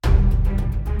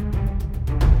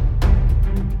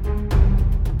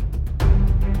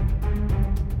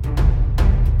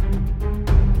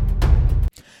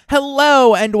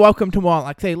Hello and welcome to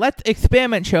Warlocks, a Let's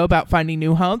Experiment show about finding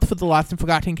new homes for the lost and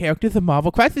forgotten characters of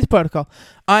Marvel Crisis Protocol.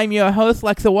 I'm your host,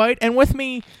 Lexa White, and with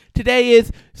me today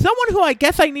is someone who I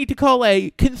guess I need to call a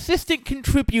consistent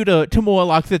contributor to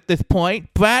Warlocks at this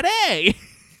point, Brad A.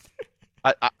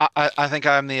 I think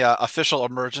I'm the official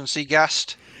emergency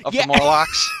guest of the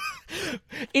Morlocks.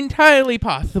 Entirely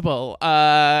possible.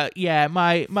 My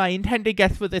intended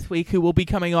guest for this week, who will be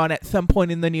coming on at some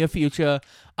point in the near future,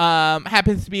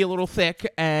 happens to be a little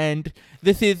sick, and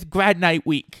this is grad night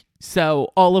week,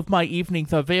 so all of my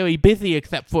evenings are very busy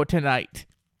except for tonight.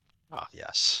 Oh,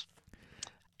 yes.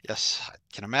 Yes, I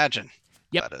can imagine.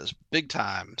 Yep. That is big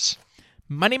times.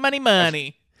 Money, money,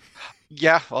 money.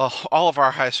 Yeah, well, all of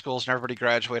our high schools and everybody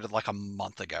graduated like a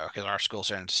month ago because our schools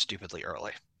ended stupidly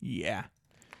early. Yeah.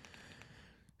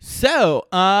 So,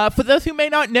 for those who may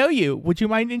not know you, would you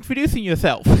mind introducing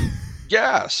yourself?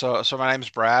 Yeah, so my name's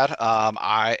Brad.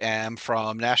 I am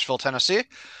from Nashville, Tennessee.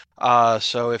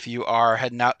 So if you are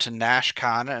heading out to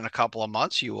NashCon in a couple of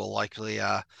months, you will likely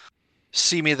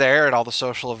see me there at all the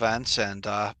social events and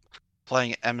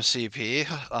playing MCP.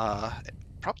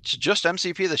 Probably just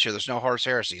MCP this year. There's no Horus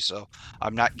Heresy, so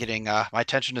I'm not getting my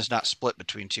attention is not split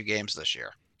between two games this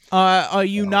year. Are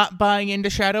you not buying into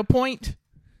Shadowpoint?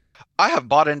 I have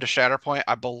bought into Shatterpoint.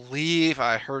 I believe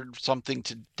I heard something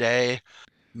today.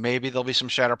 Maybe there'll be some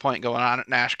Shatterpoint going on at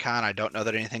NashCon. I don't know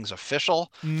that anything's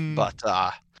official, but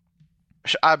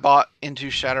I bought into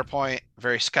Shatterpoint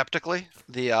very skeptically.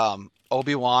 The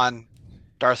Obi-Wan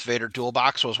Darth Vader dual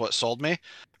box was what sold me,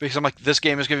 because I'm like, this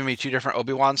game is giving me two different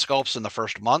Obi-Wan sculpts in the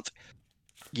first month.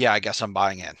 Yeah, I guess I'm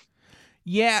buying in.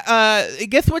 Yeah,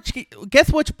 guess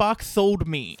which box sold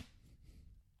me?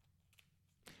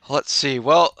 Let's see.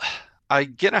 Well,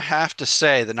 I'm gonna have to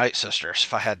say the Night Sisters,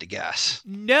 if I had to guess.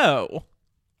 No.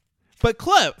 But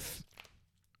close.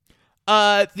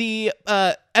 The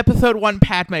episode 1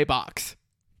 Padme box.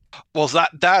 Well,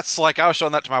 that's like, I was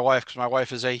showing that to my wife because my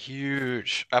wife is a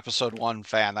huge episode 1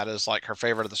 fan. That is like her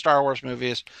favorite of the Star Wars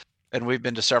movies. And we've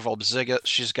been to several Ziggets.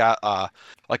 She's got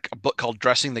like a book called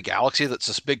Dressing the Galaxy. That's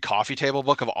this big coffee table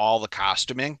book of all the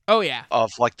costuming. Oh yeah.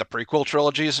 Of like the prequel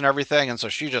trilogies and everything. And so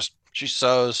she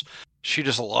sews. She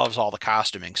just loves all the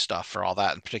costuming stuff for all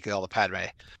that, and particularly all the Padme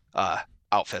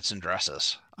outfits and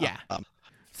dresses. Yeah.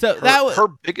 So that was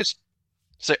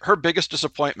her biggest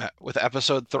disappointment with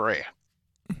episode 3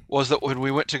 was that when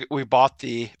we bought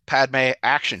the Padme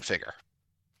action figure,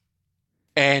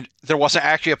 and there wasn't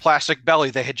actually a plastic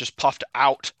belly. They had just puffed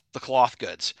out the cloth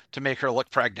goods to make her look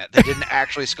pregnant. They didn't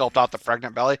actually sculpt out the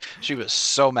pregnant belly. She was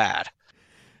so mad.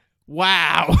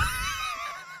 Wow.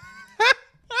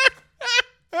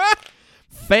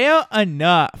 Fair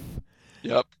enough.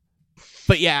 Yep.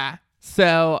 But yeah,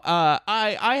 so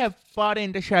I have bought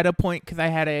into Shadowpoint because I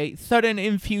had a sudden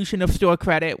infusion of store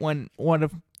credit when one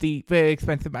of the very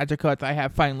expensive magic cards I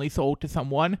have finally sold to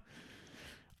someone.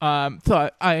 So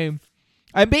I'm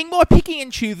being more picky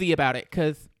and choosy about it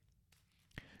because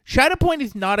Shadowpoint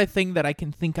is not a thing that I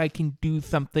can do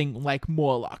something like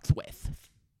Morlocks with.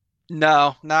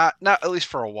 No, not at least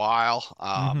for a while.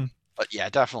 But yeah,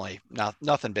 definitely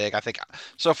nothing big. I think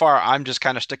so far I'm just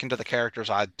kind of sticking to the characters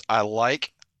I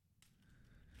like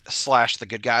 / the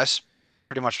good guys.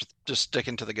 Pretty much just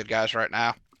sticking to the good guys right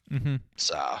now.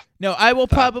 So no, I will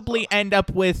probably end up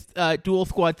with dual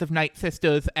squads of Night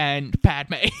Sisters and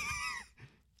Padme.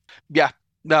 Yeah,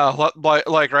 no,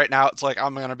 like right now it's like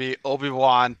I'm gonna be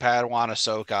Obi-Wan, Padawan,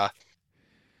 Ahsoka,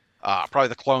 probably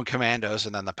the Clone Commandos,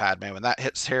 and then the Padme when that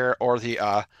hits here, or the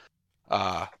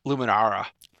Luminara.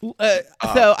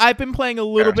 So I've been playing a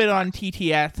little bit on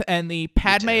TTS, and the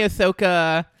Padme,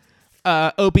 Ahsoka,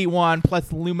 Obi-Wan plus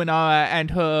Luminara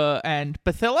and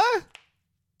Basila?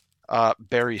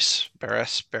 Barrys. I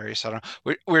don't know.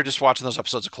 We were just watching those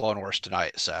episodes of Clone Wars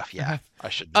tonight, so yeah, I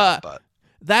should know, but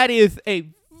that is a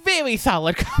very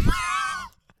solid combo.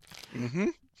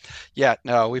 Yeah,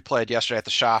 no, we played yesterday at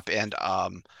the shop, and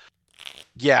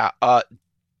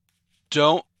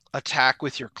don't attack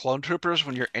with your clone troopers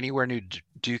when you're anywhere near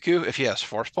Dooku if he has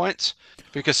force points,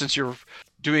 because since you're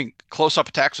doing close-up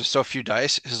attacks with so few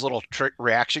dice, his little trick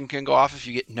reaction can go off if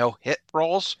you get no hit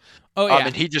rolls. Oh yeah.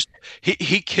 And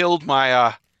he killed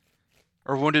my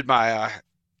or wounded my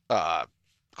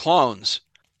clones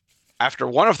after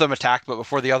one of them attacked, but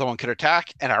before the other one could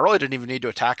attack. And I really didn't even need to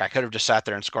attack. I could have just sat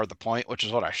there and scored the point, which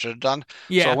is what I should have done.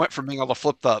 Yeah. So I went from being able to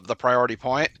flip the priority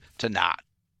point to not.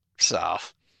 So.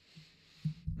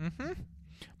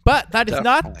 But that is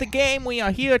not the game we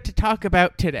are here to talk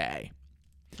about today.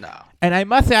 No. And I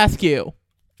must ask you,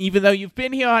 even though you've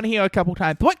been on here a couple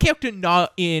times, what character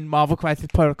not in Marvel Crisis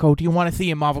Protocol do you want to see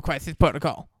in Marvel Crisis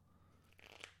Protocol?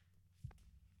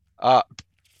 Uh,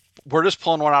 we're just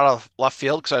pulling one out of left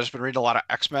field because I've just been reading a lot of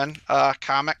X-Men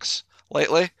comics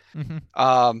lately.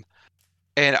 Mm-hmm.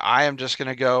 And I am just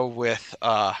gonna go with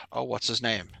what's his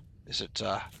name? Is it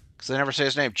because they never say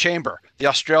his name? Chamber, the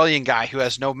Australian guy who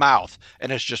has no mouth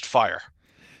and is just fire,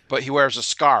 but he wears a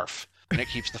scarf and it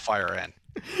keeps the fire in.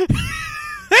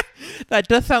 That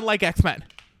does sound like X-Men.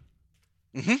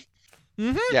 Mm-hmm.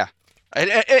 Mm-hmm. Yeah.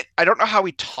 I don't know how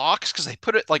he talks because they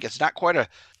put it like it's not quite a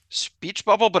speech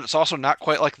bubble, but it's also not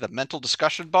quite like the mental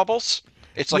discussion bubbles.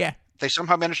 It's like they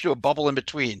somehow managed to do a bubble in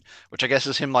between, which I guess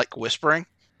is him like whispering,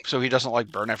 so he doesn't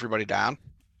like burn everybody down.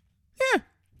 Yeah.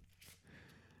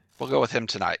 We'll go with him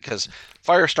tonight because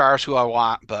Firestar's who I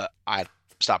want, but I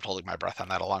stopped holding my breath on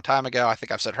that a long time ago. I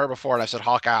think I've said her before, and I said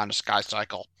Hawkeye on a Sky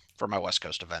Cycle for my West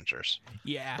Coast Avengers.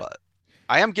 Yeah. But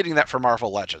I am getting that for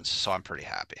Marvel Legends, so I'm pretty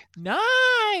happy.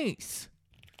 Nice.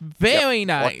 Very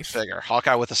nice. Figure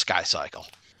Hawkeye with a Sky Cycle.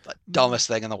 The dumbest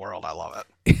thing in the world. I love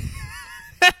it.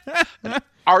 An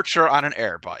archer on an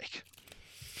air bike.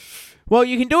 Well,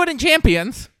 you can do it in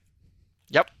Champions.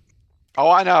 Yep. Oh,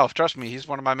 I know. Trust me, he's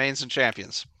one of my mains and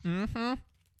champions. Mm-hmm.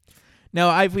 No,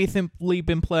 I've recently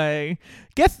been playing.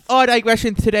 Guess our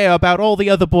digressions today are about all the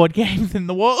other board games in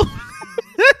the world.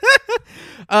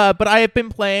 But I have been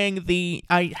playing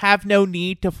I have no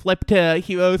need to flip to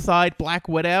hero side Black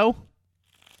Widow.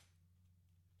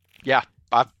 Yeah,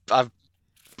 I've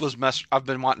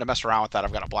been wanting to mess around with that.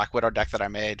 I've got a Black Widow deck that I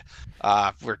made.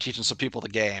 We're teaching some people the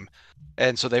game,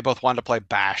 and so they both wanted to play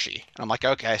Bashy. And I'm like,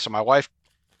 okay, so my wife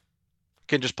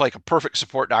can just play like a perfect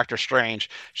support Doctor Strange.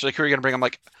 She's like, who are you gonna bring? I'm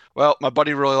like, well, my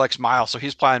buddy really likes Miles, so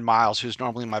he's playing Miles, who's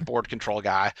normally my board control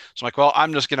guy. So I'm like, well,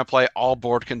 I'm just gonna play all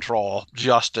board control,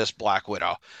 Justice, Black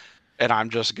Widow, and I'm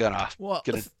just gonna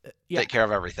take care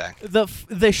of everything.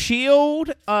 The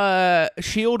shield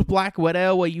Black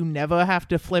Widow, where you never have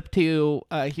to flip to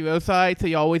hero side, so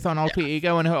you're always on alter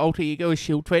ego, and her alter ego is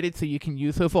shield traded, so you can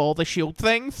use her for all the shield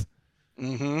things.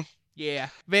 Mm-hmm. Yeah,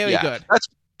 very good.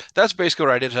 That's basically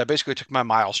what I did. Is I basically took my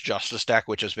Miles Justice deck,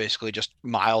 which is basically just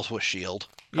Miles with shield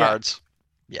cards.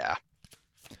 Yeah.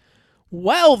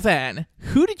 Well then,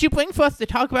 who did you bring for us to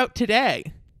talk about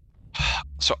today?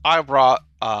 So I brought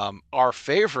our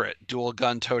favorite dual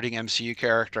gun toting MCU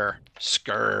character,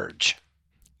 Skurge.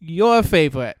 Your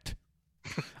favorite.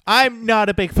 I'm not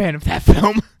a big fan of that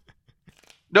film.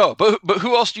 No, but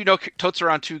who else do you know totes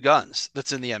around two guns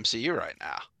that's in the MCU right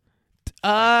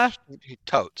now? He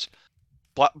totes.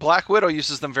 Black Widow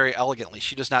uses them very elegantly.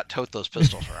 She does not tote those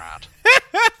pistols around.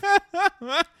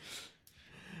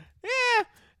 Yeah.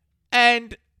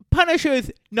 And Punisher's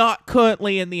not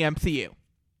currently in the MCU.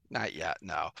 Not yet,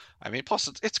 no. I mean, plus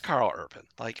it's Carl Urban.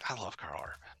 Like, I love Carl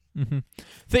Urban. Mm-hmm.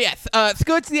 So yes,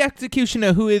 Skurge the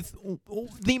Executioner, who is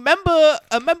a member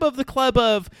of the club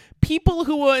of people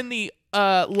who were in the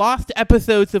lost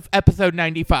episodes of episode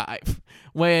 95,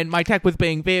 when my tech was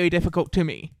being very difficult to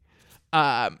me.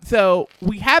 So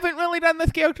we haven't really done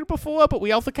this character before, but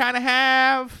we also kind of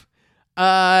have.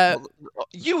 Well,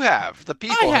 you have. The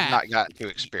people have not gotten to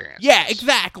experience. Yeah,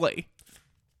 exactly.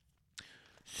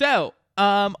 So,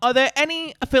 are there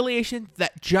any affiliations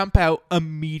that jump out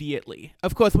immediately?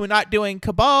 Of course, we're not doing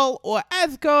Cabal or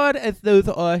Asgard, as those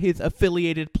are his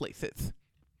affiliated places.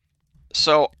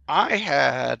 So I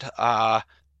had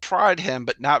tried him,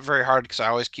 but not very hard because I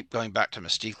always keep going back to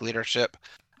Mystique leadership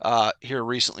here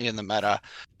recently in the meta.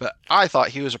 But I thought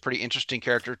he was a pretty interesting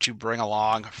character to bring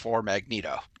along for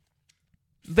Magneto.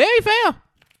 Very fair.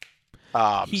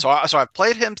 So I've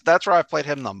played him. That's where I've played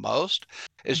him the most.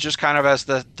 Is just kind of as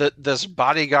this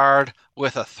bodyguard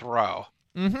with a throw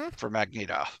for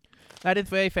Magneto. That is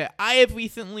very fair. I have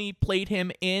recently played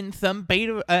him in some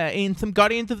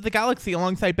Guardians of the Galaxy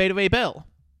alongside Beta Ray Bill.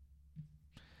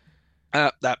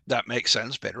 That makes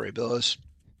sense. Beta Ray Bill is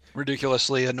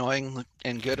ridiculously annoying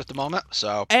and good at the moment.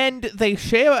 So they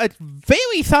share a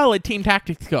very solid Team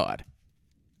Tactics card.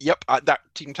 Yep, that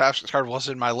Team Tactics card was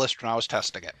in my list when I was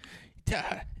testing it.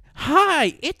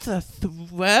 Hi, it's a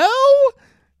throw?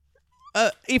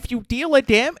 If you deal a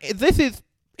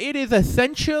it is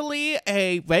essentially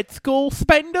a Red Skull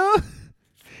spender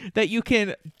that you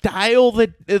can dial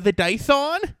the dice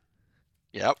on.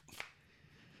 Yep.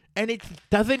 And it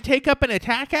doesn't take up an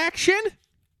attack action?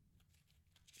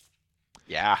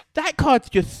 Yeah. That card's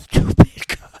just stupid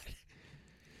good.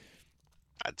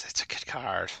 It's a good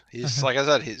card. He's like I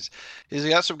said, he's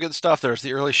got some good stuff. There's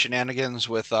the early shenanigans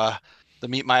with the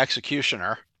Meet My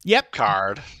Executioner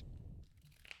card,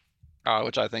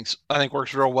 which I think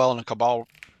works real well in a Cabal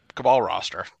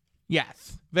roster.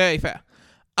 Yes, very fair.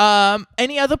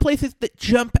 Any other places that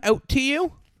jump out to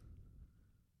you?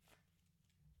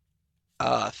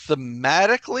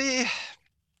 Thematically,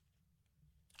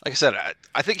 like I said,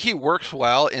 I think he works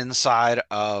well inside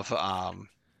of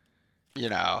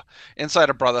inside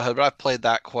of Brotherhood, but I've played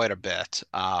that quite a bit.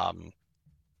 I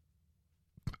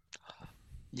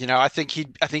think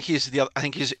I think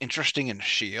he's interesting in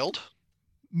Shield,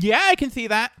 Yeah, I can see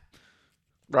that.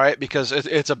 right? Because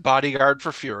it's a bodyguard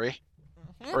for Fury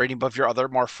Mhm. or any of your other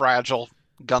more fragile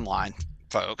gunline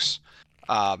folks,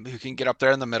 who can get up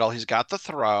there in the middle. He's got the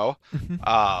throw,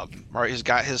 Mhm. or he's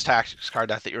got his tactics card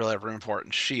that you really have room for it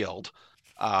in Shield,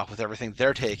 with everything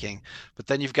they're taking. But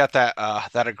then you've got that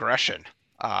aggression,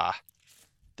 that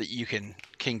you can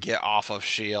get off of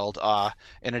Shield,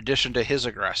 in addition to his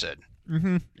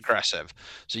Mhm. aggressive.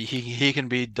 So he can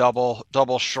be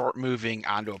double short moving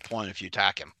onto a point if you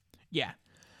attack him. Yeah.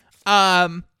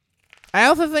 I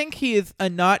also think he is a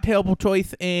not terrible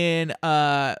choice in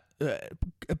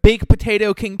Big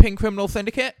Potato Kingpin Criminal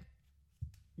Syndicate.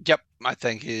 Yep, I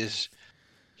think he's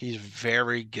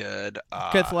very good.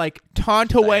 Because, like,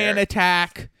 taunt away an there.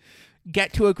 attack,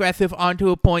 get too aggressive onto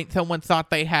a point someone thought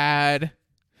they had.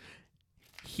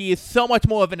 He is so much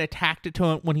more of an attack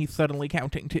deterrent when he's suddenly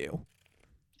counting too.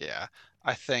 Yeah,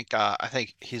 I think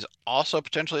he's also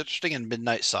potentially interesting in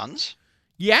Midnight Suns.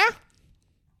 Yeah?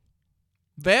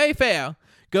 Very fair.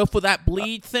 Go for that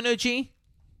bleed synergy.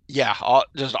 Yeah,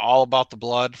 just all about the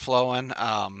blood flowing.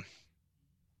 I'm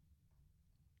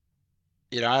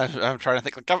trying to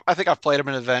think. Like, I think I've played him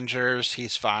in Avengers.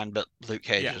 He's fine, but Luke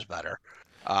Cage Yeah. is better.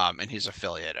 And he's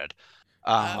affiliated.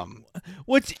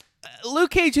 Which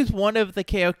Luke Cage is one of the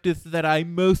characters that I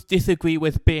most disagree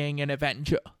with being an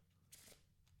Avenger.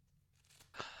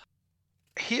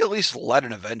 He at least led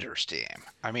an Avengers team.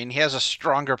 I mean, he has a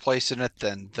stronger place in it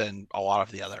than a lot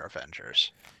of the other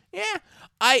Avengers. Yeah,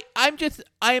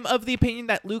 I'm of the opinion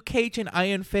that Luke Cage and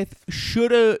Iron Fist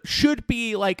should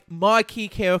be like marquee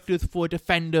characters for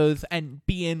Defenders and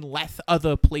be in less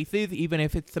other places, even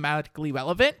if it's thematically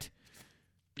relevant.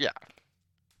 Yeah.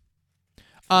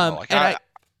 And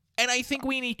I think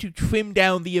we need to trim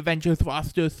down the Avengers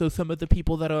roster so some of the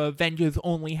people that are Avengers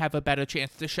only have a better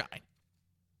chance to shine.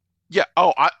 Yeah.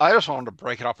 Oh, I just wanted to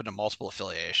break it up into multiple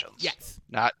affiliations. Yes.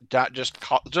 Not just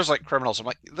like criminals. I'm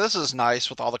like, this is nice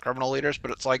with all the criminal leaders, but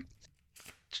it's like,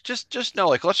 just no,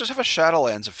 like, let's just have a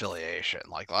Shadowlands affiliation.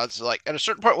 Like, let's, like, at a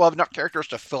certain point we'll have enough characters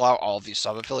to fill out all of these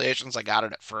sub affiliations. I got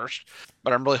it at first,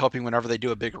 but I'm really hoping whenever they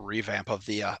do a big revamp of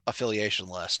the affiliation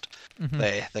list,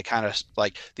 Mhm. they kind of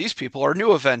like, these people are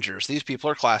new Avengers, these people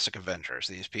are classic Avengers,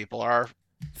 these people are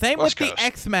Same West with the Coast.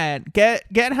 X-Men. Get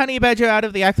Honey Badger out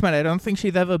of the X-Men. I don't think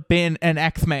she's ever been an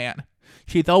X-Man.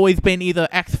 She's always been either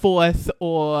X-Force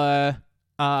or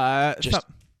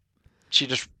She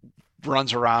just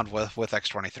runs around with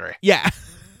X-23. yeah.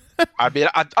 I mean,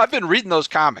 I've been reading those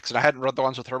comics, and I hadn't read the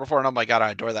ones with her before, and oh my god,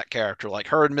 I adore that character. Like,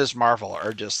 her and Ms. Marvel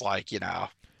are just like, Yeah.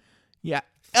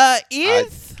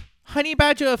 Is Honey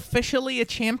Badger officially a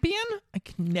champion? I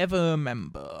can never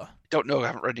remember. don't know.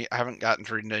 I haven't gotten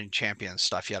to read any Champions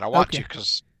stuff yet. I want to, Okay.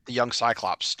 because the young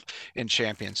Cyclops in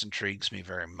Champions intrigues me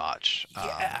very much.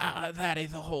 Yeah, that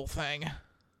is a whole thing.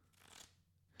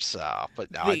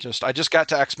 But no, I just got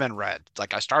to X-Men Red.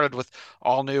 Like, I started with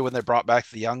All New when they brought back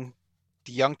the young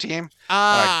team. And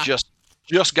I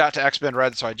just got to X-Men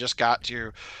Red, so I just got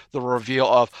to the reveal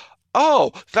of,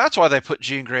 oh, that's why they put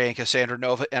Jean Grey and Cassandra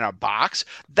Nova in a box.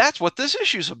 That's what this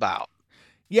issue's about.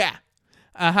 Yeah.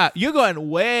 You're going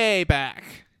way back.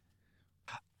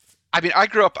 I mean, I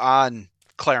grew up on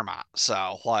Claremont,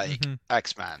 so like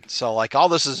X-Men. So like all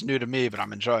this is new to me, but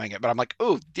I'm enjoying it. But I'm like,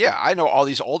 oh yeah, I know all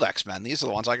these old X-Men. These are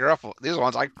the ones I grew up with. These are the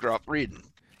ones I grew up reading.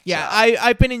 Yeah, so.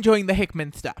 I've been enjoying the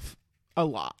Hickman stuff a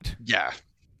lot. Yeah.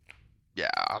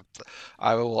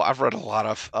 I've read a lot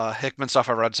of Hickman stuff.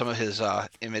 I read some of his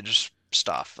Image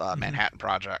stuff, Manhattan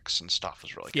Projects and stuff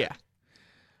was really good.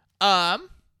 Yeah.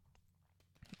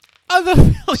 Other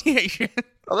affiliation.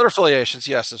 Other affiliations,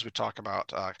 yes, as we talk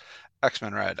about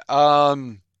X-Men Red.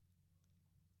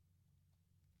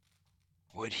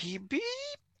 Would he be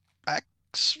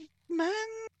X-Men?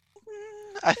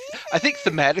 I think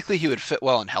thematically he would fit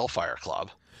well in Hellfire Club.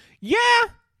 Yeah,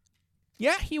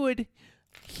 he would.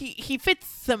 He fits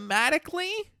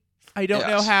thematically. I don't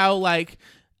know how, like,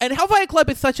 and Hellfire Club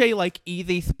is such a like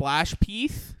easy splash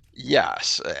piece.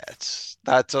 Yes,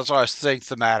 that's what I was saying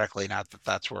thematically. Not that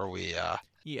that's where we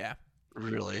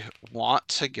really want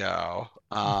to go.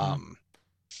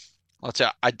 Let's say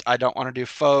I don't want to do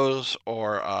foes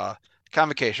or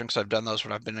convocation because I've done those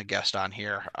when I've been a guest on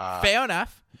here. Fair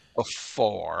enough.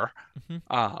 Before,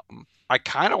 I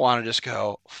kind of want to just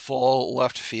go full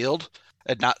left field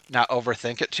and not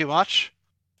overthink it too much.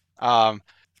 And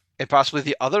possibly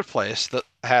the other place that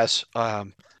has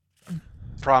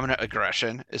prominent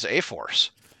aggression is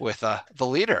A-Force. with the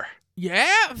leader.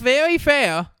 Yeah, very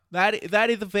fair. That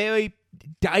is a very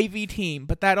divey team,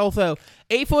 but that also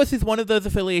A-Force is one of those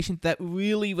affiliations that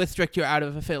really restrict you out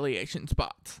of affiliation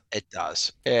spots. It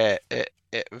does. It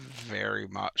very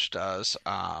much does.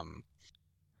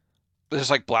 There's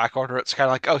like Black Order. It's kind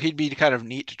of like, oh, he'd be kind of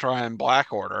neat to try in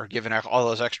Black Order, given all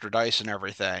those extra dice and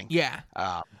everything. Yeah.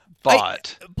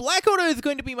 But Black Order is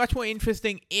going to be much more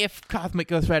interesting if Cosmic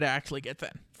Ghost Rider actually gets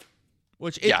in.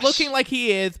 Which is looking like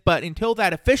he is, but until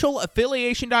that official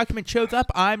affiliation document shows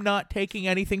up, I'm not taking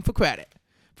anything for granted.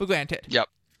 Yep.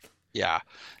 Yeah.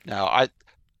 No, I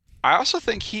also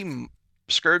think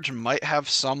Skurge might have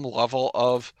some level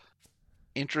of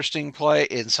interesting play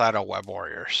inside of Web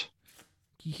Warriors.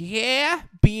 Yeah,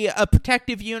 be a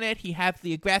protective unit. He has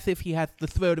the aggressive. He has the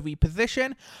throw to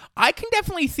reposition. I can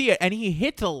definitely see it, and he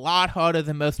hits a lot harder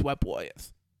than most Web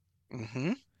Warriors.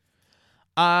 Mm-hmm.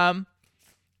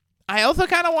 I also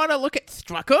kind of want to look at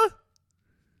Strucker.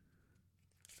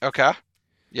 Okay.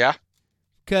 Yeah.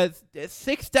 Because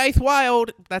 6 dice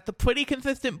wild, that's a pretty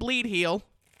consistent bleed heal.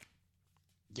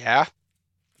 Yeah.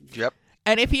 Yep.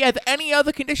 And if he has any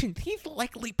other conditions, he's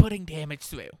likely putting damage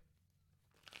through.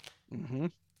 Mm-hmm.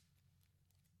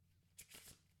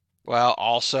 Well,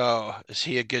 also, is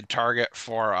he a good target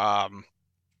for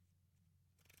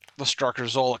the Strucker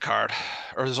Zola card,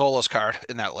 or Zola's card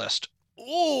in that list?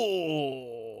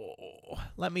 Ooh.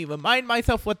 Let me remind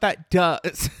myself what that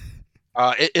does.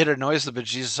 It annoys the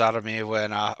bejesus out of me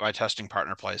when my testing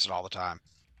partner plays it all the time.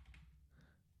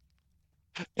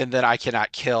 And then I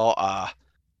cannot kill...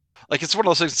 like, it's one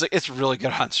of those things, it's really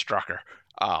good on Strucker.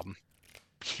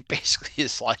 He basically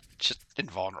is, like, just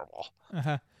invulnerable.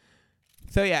 Uh-huh.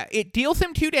 So, yeah, it deals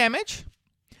him 2 damage,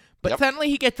 but suddenly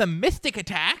he gets a Mystic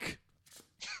attack,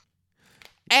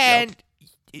 and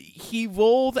he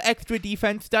rolls extra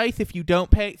defense dice if you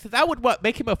don't pay. So that would,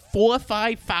 make him a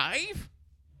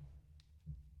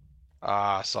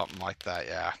 4/5/5? Something like that,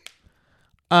 yeah.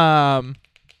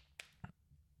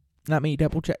 Let me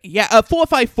double check. Yeah,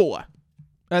 4/5/4.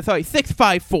 Sorry,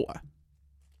 6/5/4.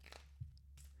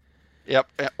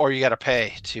 Yep, or you got to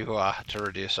pay to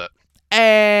reduce it.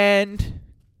 And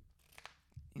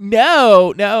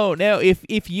no.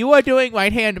 If you are doing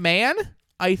right hand man,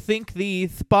 I think the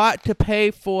spot to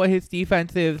pay for his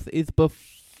defensives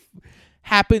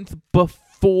happens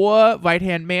before right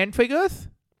hand man triggers.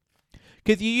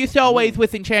 Because you used to always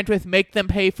with Enchantress make them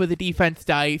pay for the defense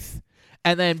dice,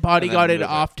 and then bodyguard it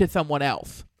off to someone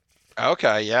else.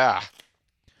 Okay, yeah.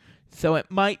 So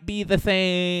it might be the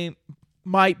same.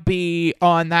 Might be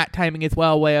on that timing as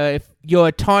well, where if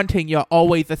you're taunting, you're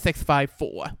always a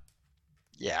 6/5/4.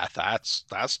 Yeah, that's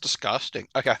disgusting.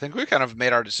 Okay, I think we kind of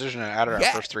made our decision and added our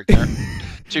first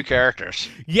 2 characters.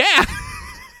 Yeah!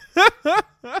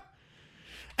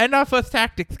 And our first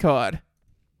tactics card.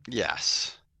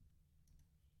 Yes.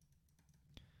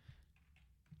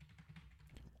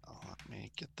 Let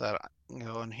me get that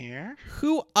going here.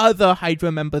 Who other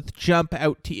Hydra members jump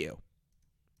out to you?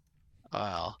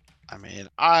 Well, I mean,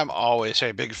 I'm always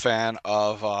a big fan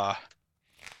of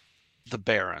the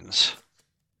Barons.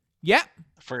 Yep.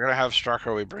 If we're going to have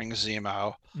Strucker, we bring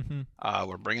Zemo. Mm-hmm.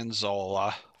 We're bringing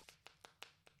Zola.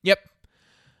 Yep.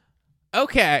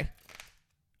 Okay.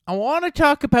 I want to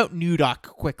talk about Nudok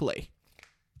quickly.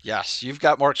 Yes, you've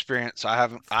got more experience. I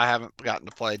haven't gotten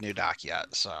to play Nudok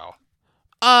yet, so.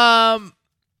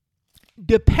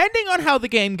 Depending on how the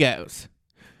game goes,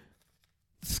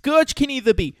 Skurge can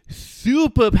either be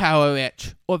super power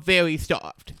rich or very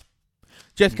starved.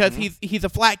 Just because he's a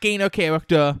flat gainer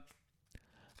character.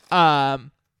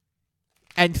 And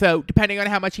so, depending on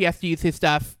how much he has to use his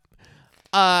stuff.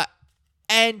 And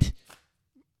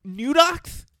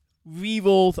Nudok's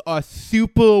rerolls are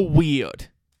super weird.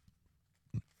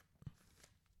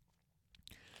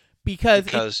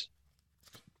 Because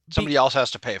somebody else has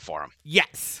to pay for them.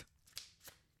 Yes.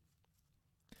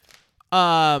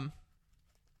 And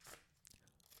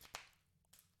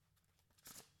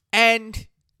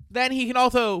then he can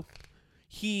also...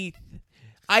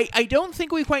 I don't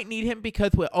think we quite need him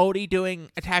because we're already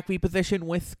doing attack reposition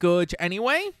with Skurge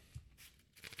anyway.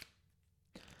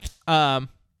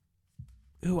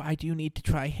 Ooh, I do need to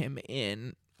try him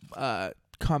in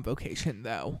Convocation,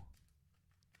 though.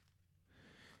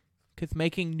 Because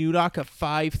making Nudok a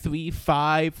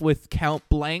 5/3/5 with count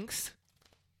blanks...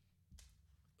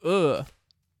 Ugh.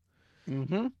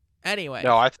 Mm-hmm. Anyway.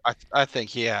 No, I think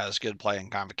he has good play in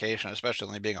Convocation,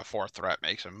 especially being a 4th threat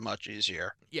makes him much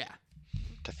easier. Yeah.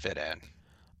 To fit in.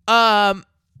 I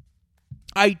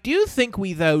do think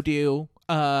we, though, do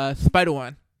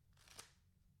Spider-Woman.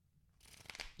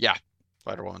 Yeah.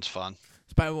 Spider-Woman's fun.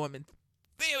 Spider-Woman,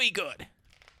 very good.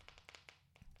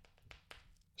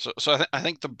 So I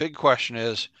think the big question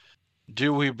is,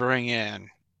 do we bring in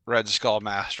Red Skull,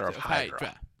 Master of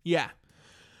Hydra? Yeah.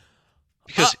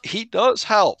 Because he does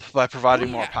help by providing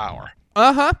yeah. more power.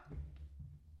 Uh-huh.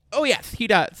 Oh, yes, he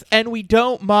does. And we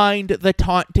don't mind the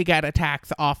taunt to get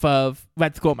attacks off of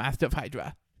Red Skull, Master of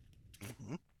Hydra.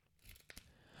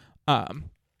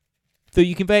 So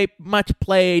you can very much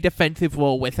play a defensive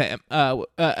role with him.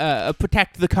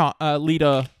 Protect the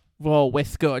leader role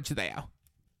with Skurge there.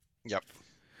 Yep.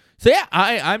 So yeah,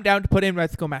 I'm down to put in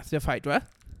Red Skull, Master of Hydra.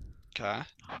 Okay.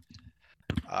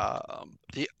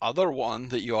 The other one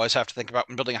that you always have to think about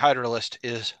when building a Hydra list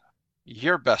is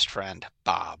your best friend,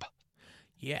 Bob.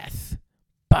 Yes.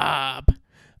 Bob.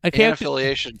 In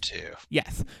affiliation too.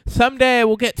 Yes. Someday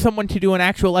we'll get someone to do an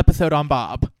actual episode on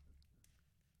Bob.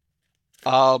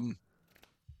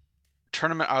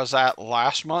 Tournament I was at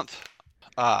last month,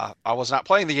 I was not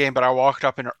playing the game, but I walked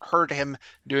up and heard him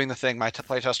doing the thing. My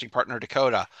playtesting partner,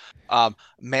 Dakota,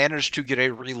 managed to get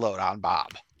a reload on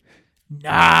Bob.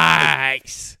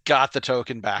 Nice. Got the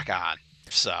token back on.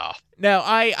 So no,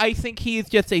 I think he's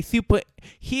just a super.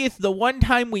 He is the one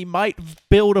time we might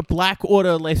build a Black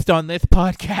Order list on this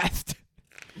podcast.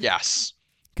 Yes.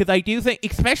 Because I do think,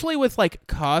 especially with like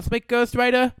Cosmic Ghost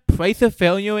Rider, price of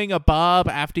failuring a Bob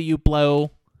after you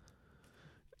blow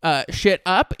shit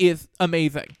up is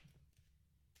amazing.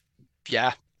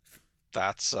 Yeah.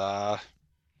 That's yeah,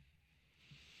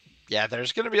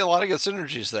 there's gonna be a lot of good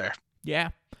synergies there. Yeah.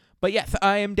 But yes,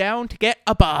 I am down to get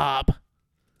a Bob.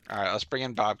 Alright, let's bring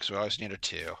in Bob because we always need a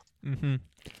 2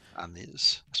 on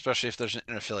these. Especially if there's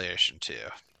an affiliation too.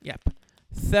 Yep.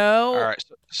 So alright,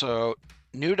 so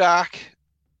new doc.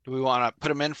 Do we want to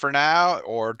put him in for now,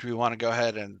 or do we want to go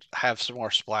ahead and have some more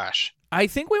splash? I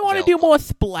think we want to do more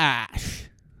splash.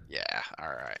 Yeah, all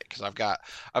right. Because I've got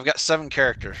 7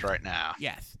 characters right now.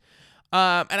 Yes,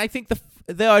 and I think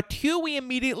there are 2 we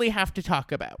immediately have to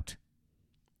talk about,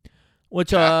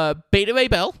 which are Beta Ray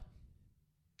Bill.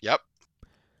 Yep.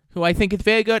 Who I think is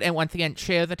very good, and once again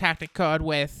shares a tactic card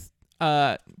with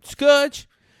Skurge,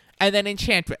 and then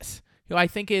Enchantress, who I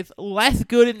think is less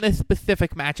good in this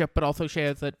specific matchup, but also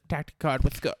shares a tactic card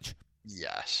with Skurge.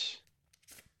 Yes.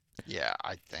 Yeah,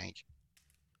 I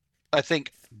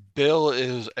think Bill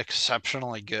is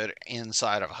exceptionally good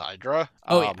inside of Hydra.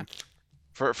 Oh, yeah.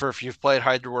 For if you've played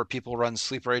Hydra where people run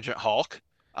Sleeper Agent Hulk,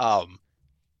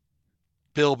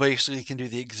 Bill basically can do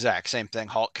the exact same thing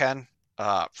Hulk can,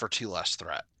 for 2 less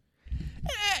threat.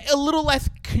 A little less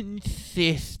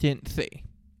consistency.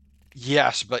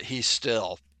 Yes, but he's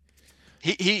still...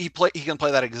 He can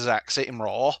play that exact same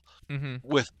role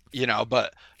with,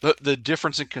 but the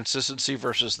difference in consistency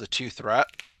versus the 2 threat,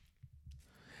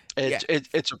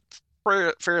 it's a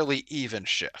fairly even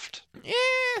shift. Yeah,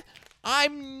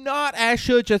 I'm not as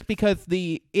sure just because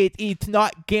it's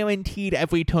not guaranteed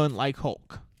every turn like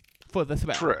Hulk for the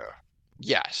spell. True.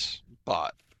 Yes,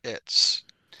 but it's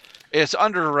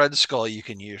under Red Skull you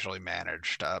can usually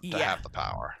manage to have the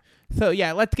power. So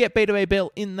yeah, let's get Beta Ray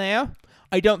Bill in there.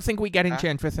 I don't think we get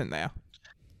Enchantress in there.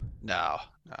 No,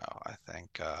 I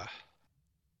think I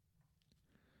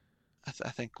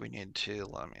think we need to.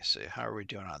 Let me see. How are we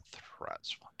doing on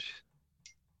threats?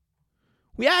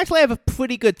 We actually have a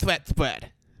pretty good threat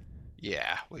spread.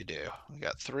 Yeah, we do. We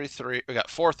got 3. We got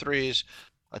 4 3s,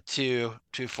 a 2,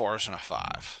 2 4s, and a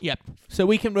 5. Yep. So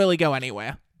we can really go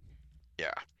anywhere.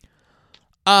 Yeah.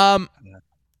 A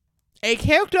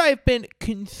character I've been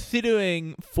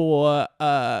considering for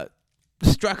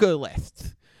Strucker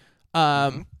lists.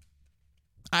 I'm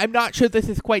not sure this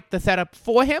is quite the setup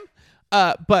for him,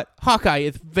 but Hawkeye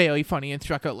is very funny in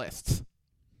Strucker lists.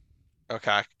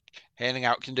 Okay. Handing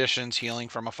out conditions, healing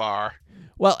from afar.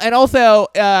 Well, and also,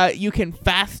 you can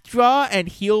fast draw and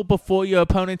heal before your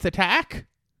opponent's attack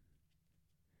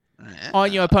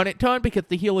on your opponent turn, because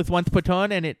the heal is once per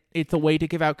turn, and it's a way to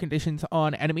give out conditions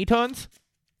on enemy turns.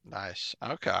 Nice.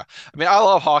 Okay. I mean, I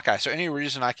love Hawkeye, so any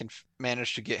reason I can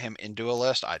manage to get him into a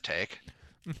list, I take.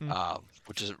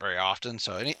 Which isn't very often.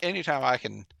 So anytime I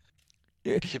can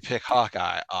pick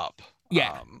Hawkeye up,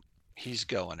 he's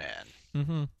going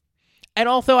in. And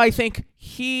also, I think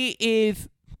he is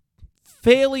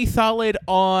fairly solid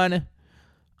on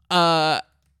a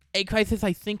crisis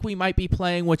I think we might be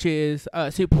playing, which is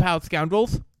Superpowered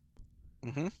Scoundrels.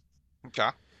 Okay.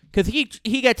 Because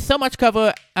he gets so much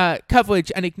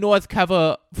coverage and ignores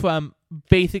cover from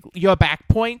basically your back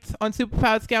points on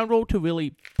Superpowered Scoundrel to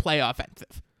really play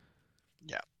offensive.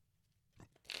 Yeah.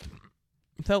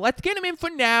 So let's get him in for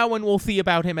now, and we'll see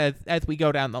about him as we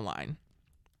go down the line.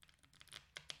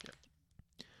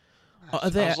 I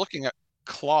was looking at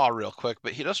Claw real quick,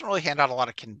 but he doesn't really hand out a lot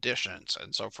of conditions.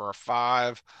 And so for a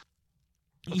 5,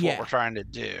 with what we're trying to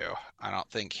do. I don't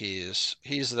think he's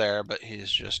there, but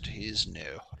he's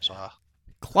new. So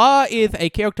Claw is a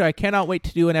character I cannot wait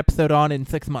to do an episode on in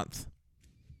 6 months.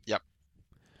 Yep.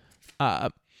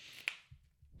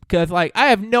 Because like I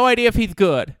have no idea if he's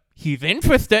good. He's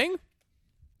interesting.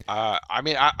 I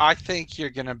mean, I think you're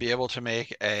gonna be able to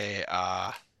make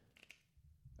an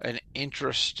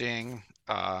interesting.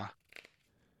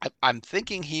 I'm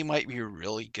thinking he might be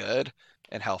really good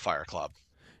in Hellfire Club.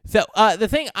 So the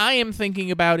thing I am thinking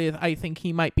about is I think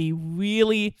he might be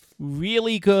really,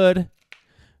 really good.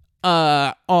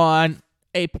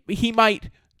 He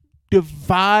might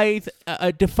define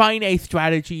a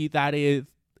strategy that is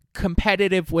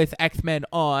competitive with X-Men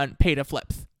on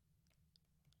pay-to-flips.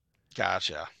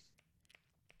 Gotcha.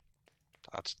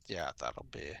 That'll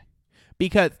be.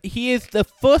 Because he is the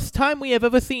first time we have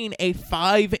ever seen a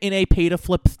 5 in a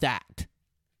pay-to-flip stat.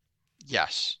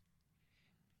 Yes.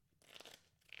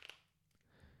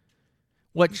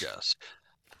 Which yes.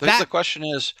 The question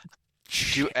is,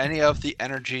 do any of the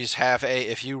energies have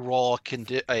if you roll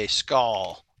a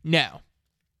skull? No.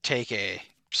 Take a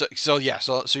so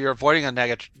you're avoiding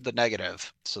the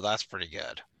negative, so that's pretty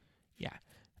good. Yeah.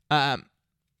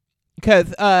 Because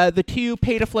the 2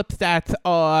 pay-to-flip stats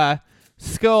are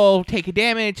Skull take a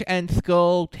damage and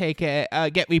Skull take a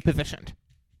get repositioned.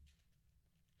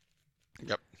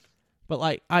 Yep. But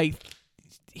like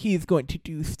he's going to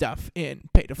do stuff in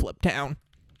pay-to-flip town.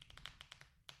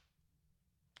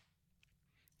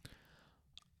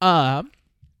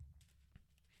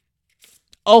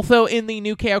 Also in the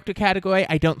new character category,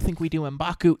 I don't think we do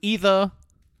M'Baku either.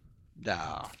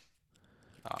 No,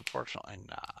 unfortunately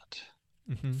not.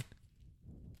 Mm-hmm.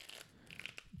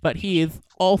 But he is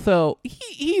also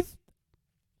he's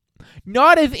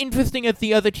not as interesting as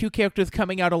the other 2 characters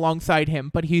coming out alongside him,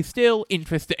 but he's still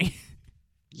interesting.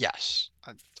 Yes,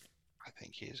 I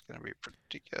think he's going to be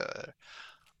pretty good.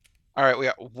 All right, we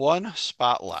got 1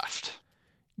 spot left.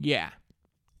 Yeah.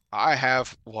 I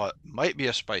have what might be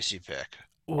a spicy pick,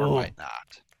 or might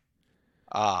not.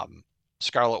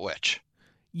 Scarlet Witch.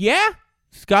 Yeah,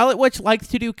 Scarlet Witch likes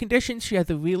to do conditions. She has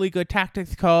a really good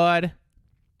tactics card.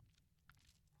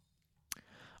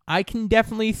 I can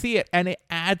definitely see it, and it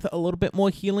adds a little bit more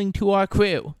healing to our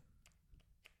crew.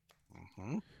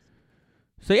 Mm-hmm.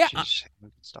 So yeah, she's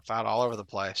stuff out all over the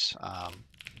place.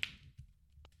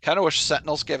 Kind of wish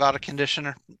Sentinels gave out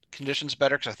conditions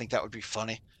better, because I think that would be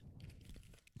funny.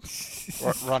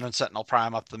 Running Sentinel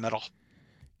Prime up the middle.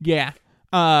 Yeah.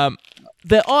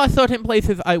 There are certain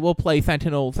places I will play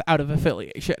Sentinels out of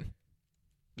affiliation.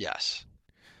 Yes.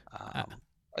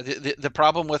 The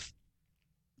problem with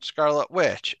Scarlet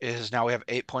Witch is now we have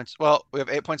 8 points. Well, we have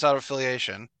 8 points out of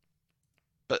affiliation,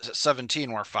 but at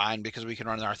 17 we're fine because we can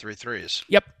run our 3/3s.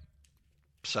 Yep.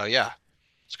 So yeah,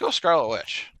 let's go Scarlet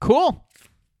Witch. Cool.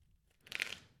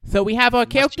 So we have our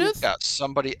characters. You've got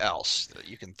somebody else that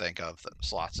you can think of that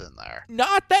slots in there.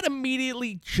 Not that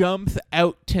immediately jumps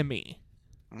out to me.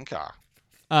 Okay.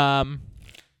 But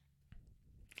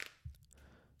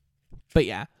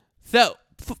yeah. So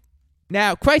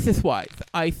now, crisis-wise,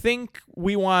 I think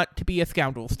we want to be a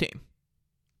Scoundrels team.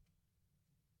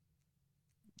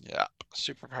 Yeah,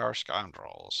 Superpower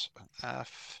Scoundrels.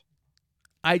 F.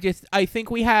 I think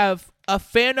we have a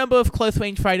fair number of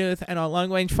close-range fighters, and our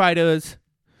long-range fighters,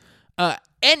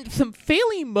 and some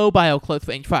fairly mobile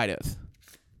close-range fighters.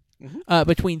 Mm-hmm.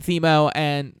 Between Zemo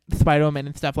and Spider-Man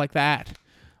and stuff like that.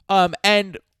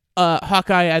 And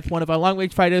Hawkeye, as one of our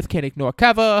long-range fighters, can ignore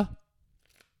cover.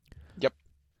 Yep.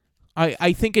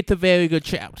 I think it's a very good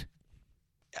shout.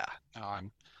 Yeah, no,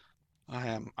 I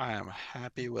am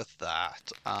happy with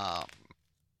that. I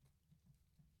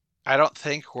don't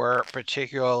think we're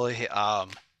particularly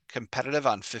competitive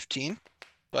on 15.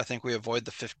 But I think we avoid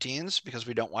the 15s because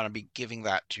we don't want to be giving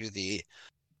that to the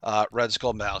Red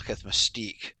Skull Malekith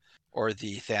Mystique or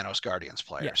the Thanos Guardians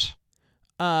players.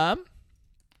 Yeah.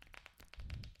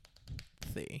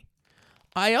 Let's see.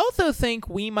 I also think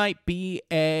we might be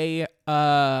a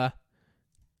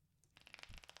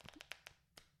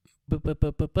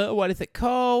what is it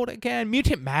called again?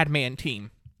 Mutant Madman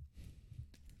team.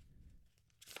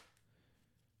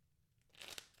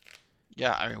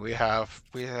 Yeah, I mean we have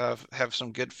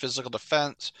some good physical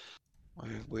defense.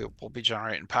 We'll be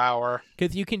generating power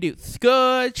because you can do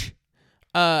Skurge,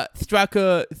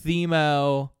 Strucker,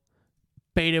 Zemo,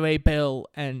 Beta Ray Bill,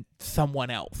 and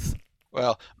someone else.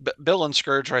 Well, Bill and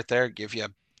Skurge right there give you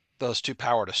those 2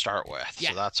 power to start with,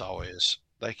 yeah. So that's always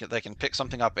they can pick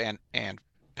something up and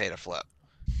pay to flip.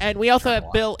 And we also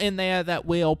have Bill in there that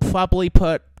will probably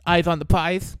put eyes on the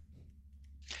prize.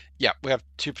 Yeah, we have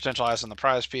 2 potential eyes on the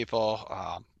prize people.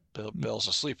 Bill's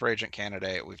a sleeper agent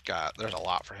candidate. There's a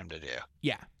lot for him to do.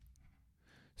 Yeah.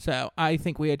 So I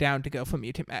think we are down to go for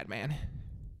Mutant Madman.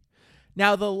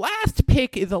 Now, the last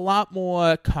pick is a lot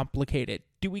more complicated.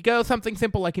 Do we go something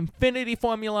simple like Infinity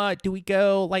Formula? Do we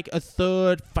go like a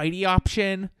third fighty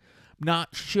option?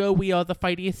 Not sure we are the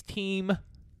fightiest team.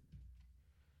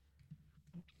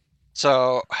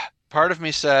 So part of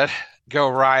me said, go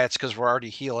Riots because we're already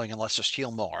healing and let's just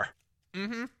heal more.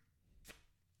 Mm-hmm.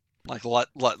 Like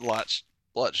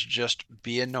let's just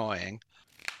be annoying.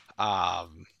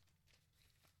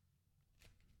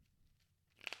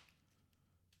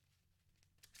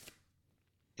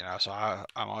 So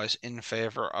I'm always in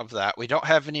favor of that. We don't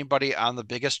have anybody on the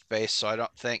biggest base, so I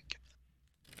don't think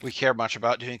we care much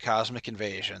about doing Cosmic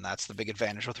Invasion. That's the big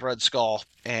advantage with Red Skull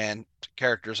and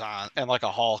characters on, and like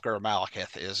a Hulk or a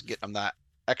Malekith, is getting them that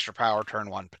extra power turn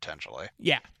 1 potentially.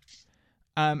 Yeah.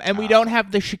 And we don't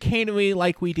have the chicanery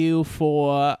like we do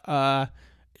for,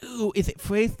 is it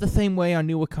phrased the same way on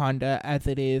New Wakanda as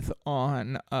it is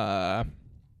on,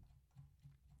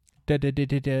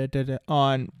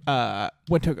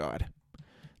 Winter Guard?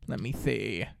 Let me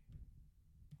see.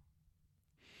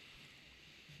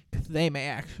 They may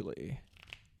actually.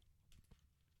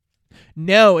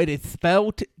 No, it is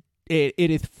spelled. It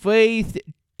is phrased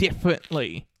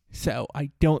differently, so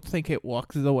I don't think it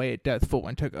works the way it does for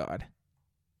Winter Guard.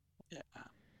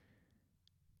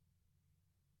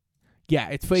 Yeah,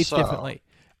 it's phrased differently.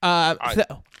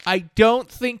 So I don't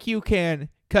think you can,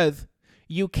 because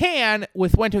you can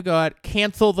with Winter Guard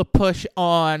cancel the push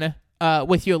on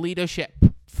with your leadership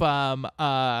from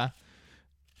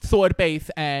Sword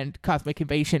Base and Cosmic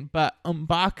Invasion, but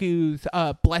M'Baku's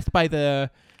Blessed by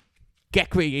the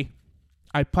Gekri,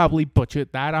 I probably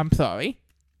butchered that, I'm sorry,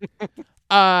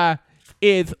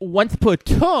 is once per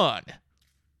turn.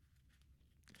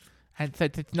 And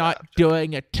since it's not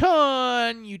during a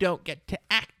turn, you don't get to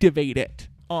activate it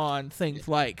on things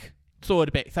like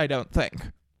Sword Base, I don't think.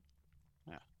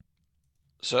 Yeah.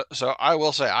 So I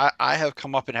will say, I have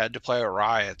come up and had to play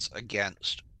Riots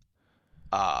against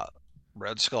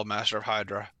Red Skull, Master of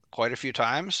Hydra, quite a few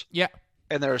times. Yeah.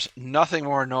 And there's nothing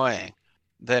more annoying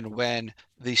than when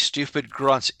the stupid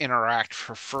grunts interact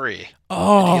for free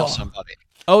and heal somebody.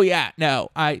 Oh, yeah. No,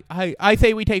 I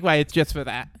say we take Riots just for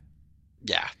that.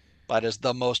 Yeah. That is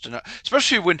the most annoying.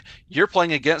 Especially when you're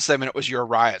playing against them and it was your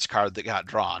Riots card that got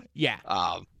drawn. Yeah.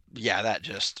 Yeah, that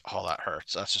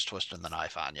hurts. That's just twisting the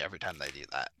knife on you every time they do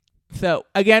that. So,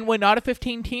 again, we're not a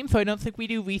 15 team, so I don't think we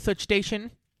do Research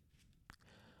Station.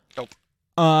 Nope.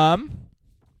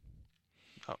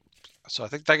 So I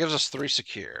think that gives us 3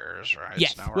 secures, right?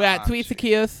 Yes, so we're at 3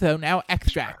 secures, so now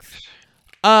extracts.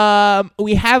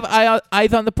 We have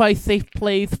eyes on the price, safe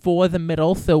plays for the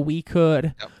middle, so we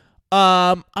could. Yep.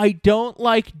 I don't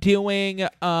like doing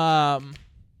Montesi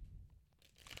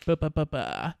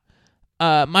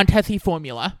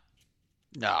Formula.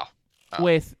 No.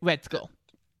 With Red Skull.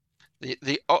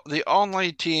 The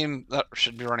only team that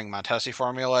should be running Montesi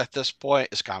Formula at this point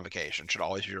is Convocation. Should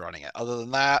always be running it. Other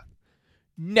than that,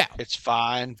 no, it's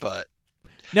fine. But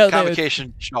no,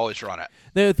 Convocation should always run it.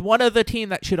 There's one other team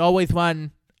that should always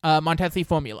run Montesi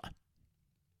Formula.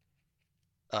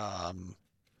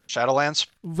 Shadowlands?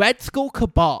 Red Skull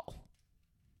Cabal.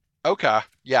 Okay,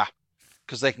 yeah,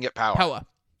 because they can get power.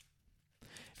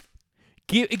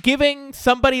 Giving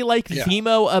somebody like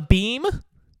Zemo a beam?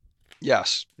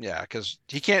 Yes, yeah, because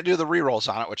he can't do the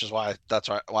rerolls on it, which is why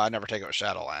I never take it with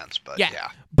Shadowlands. But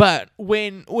yeah. But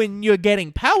when you're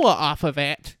getting power off of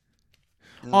it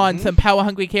on some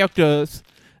power-hungry characters,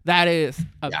 that is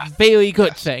a very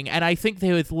good thing. And I think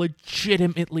there is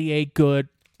legitimately a good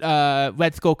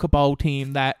Red Skull Cabal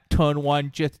team that turn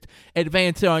 1 just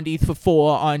advanced on these for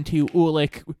 4 onto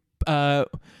Ulik, Baron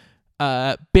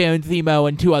Zemo,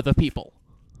 and 2 other people.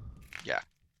 Yeah.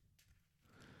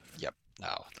 Yep.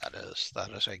 No, that is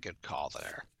a good call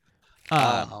there.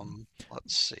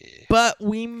 Let's see. But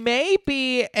we may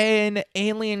be an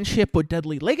alien ship or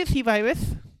deadly legacy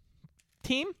virus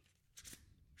team.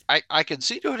 I can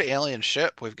see doing an alien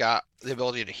ship. We've got the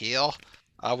ability to heal.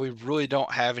 We really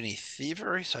don't have any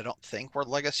thievery, so I don't think we're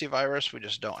legacy virus. We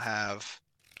just don't have.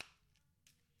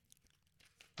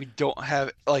 We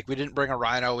didn't bring a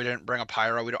Rhino. We didn't bring a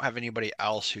Pyro. We don't have anybody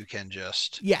else who can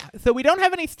just. Yeah, so we don't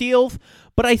have any steals,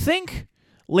 but I think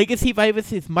legacy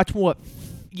virus is much more.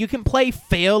 You can play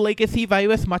fair legacy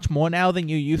virus much more now than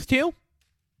you used to.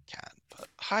 But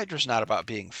Hydra's not about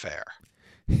being fair.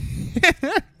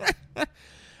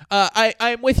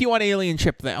 I'm with you on alien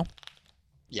ship though.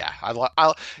 Yeah,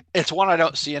 it's one I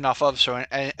don't see enough of, so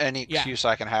any excuse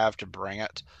I can have to bring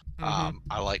it,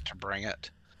 I like to bring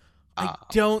it. I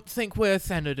don't think we're a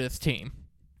Senators team.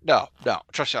 No, no.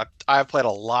 Trust me, I've played a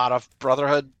lot of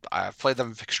Brotherhood. I've played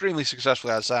them extremely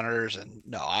successfully as Senators, and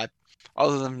no,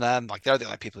 other than them, like they're the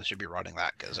only people who should be running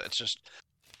that because it's just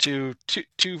too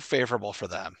favorable for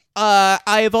them. I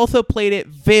have also played it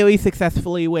very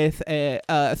successfully with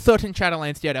certain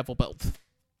Shadowlands Daredevil builds.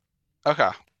 Okay.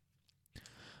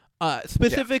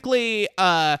 Specifically,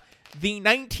 the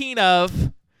 19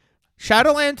 of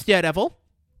Shadowlands Daredevil,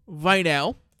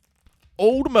 Rhino,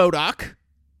 Old MODOK,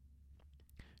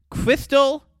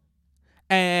 Crystal,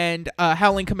 and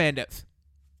Howling Commandos.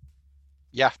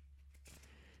 Yeah.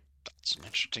 That's an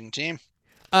interesting team.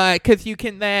 Because you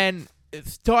can then,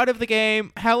 start of the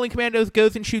game, Howling Commandos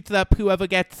goes and shoots up whoever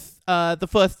gets the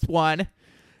first one.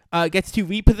 Gets to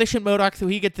reposition MODOK so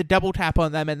he gets a double tap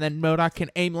on them, and then MODOK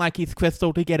can aim like he's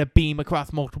Crystal to get a beam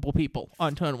across multiple people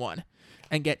on turn 1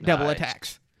 and get double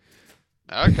attacks.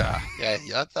 Okay.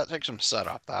 Yeah, that takes some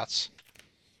setup.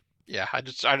 Yeah, I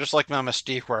just like my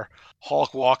Mystique where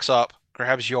Hulk walks up,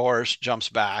 grabs yours, jumps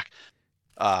back.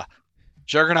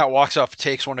 Juggernaut walks up,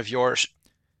 takes one of yours,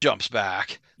 jumps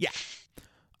back.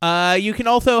 Yeah. You can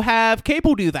also have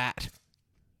Cable do that.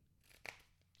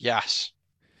 Yes.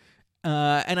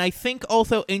 And I think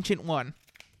also Ancient One.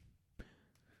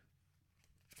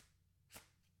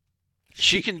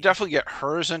 She can definitely get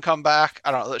hers and come back.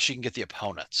 I don't know that she can get the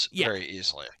opponents very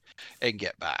easily and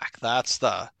get back. That's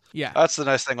the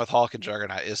nice thing with Hulk and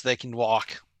Juggernaut is they can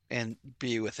walk and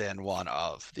be within one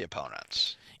of the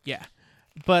opponents. Yeah.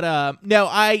 But no,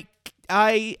 I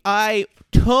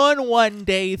turn 1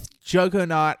 days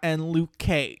Juggernaut and Luke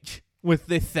Cage with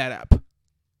this setup.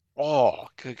 Oh,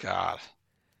 good God.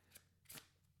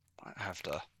 I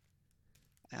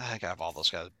think I have all those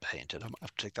guys painted. I'm going to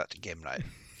have to take that to game night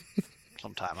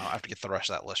sometime. I'll have to get the rest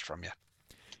of that list from you.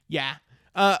 Yeah.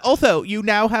 Also, you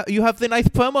have the nice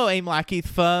promo aim lackeys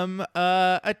from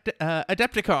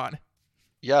Adepticon.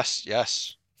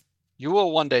 Yes. You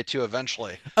will one day too,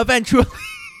 eventually. Eventually.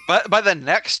 But by the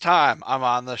next time I'm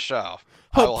on the show,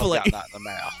 hopefully. I will have gotten that in the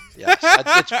mail. Yes.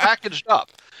 It's packaged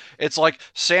up. It's like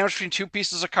sandwiched between 2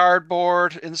 pieces of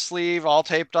cardboard and sleeve, all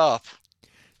taped up.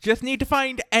 Just need to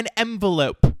find an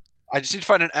envelope. I just need to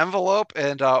find an envelope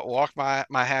and walk my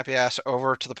happy ass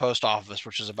over to the post office,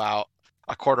 which is about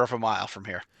a quarter of a mile from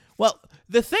here. Well,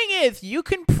 the thing is,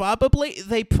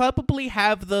 they probably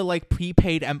have the like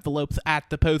prepaid envelopes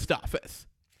at the post office.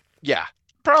 Yeah,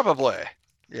 probably.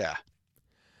 Yeah.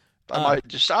 I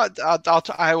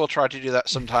will try to do that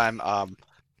sometime.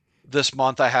 This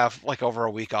month I have like over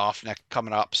a week off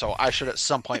coming up, so I should at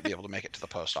some point be able to make it to the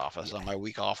post office on my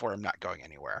week off where I'm not going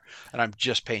anywhere. And I'm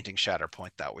just painting Shatterpoint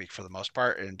that week for the most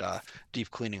part and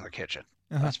deep cleaning the kitchen.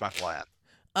 That's my plan.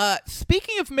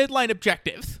 Speaking of midline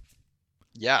objectives.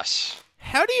 Yes.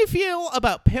 How do you feel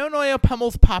about Paranoia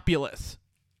Pummel's Populace?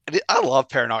 I love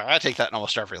Paranoia. I take that in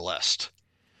almost every list.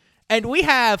 And we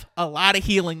have a lot of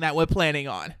healing that we're planning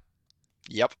on.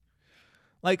 Yep.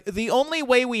 Like, the only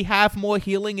way we have more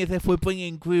healing is if we're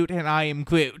bringing Groot and I am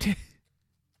Groot.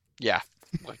 Yeah.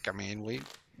 Like, I mean, we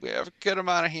have a good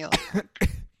amount of healing.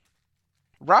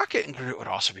 Rocket and Groot would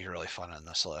also be really fun in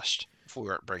this list if we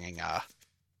weren't bringing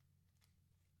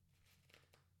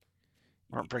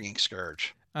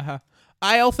Skurge. Uh-huh.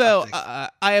 I also,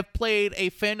 I have played a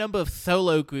fair number of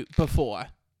solo Groot before.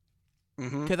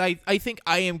 Because I think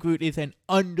I Am Groot is an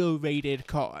underrated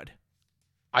card.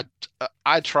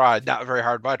 I tried, not very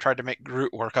hard, but I tried to make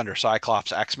Groot work under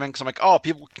Cyclops X-Men because I'm like, oh,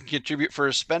 people can contribute for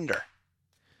his spender.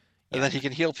 And then he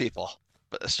can heal people.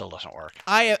 But it still doesn't work.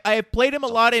 I have played him a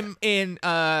lot in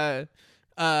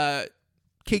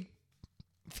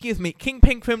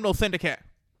Kingpin Criminal Syndicate.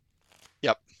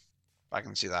 Yep. I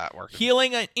can see that working.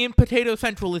 Healing in Potato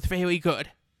Central is very good.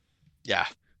 Yeah.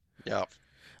 Yep.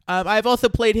 I've also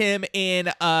played him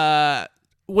in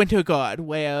Winter Guard,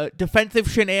 where defensive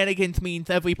shenanigans means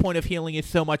every point of healing is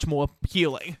so much more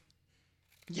healing.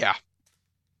 Yeah.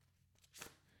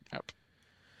 Yep.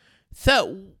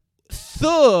 So,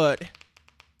 third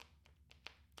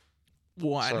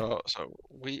one. So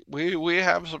we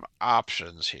have some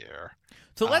options here.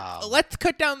 So let's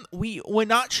cut down. We're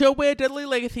not sure we're a Deadly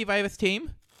Legacy Virus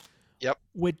team. Yep.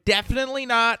 We're definitely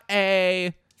not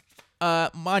a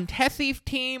Montesi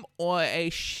team or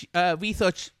a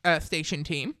research station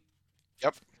team.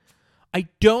 Yep. I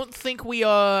don't think we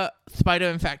are spider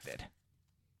infected.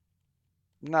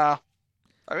 No.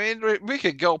 I mean, we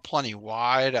could go plenty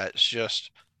wide. It's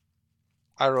just,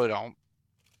 I really don't.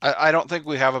 I don't think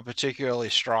we have a particularly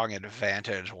strong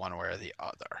advantage one way or the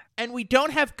other. And we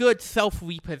don't have good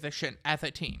self-reposition as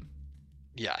a team.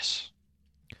 Yes.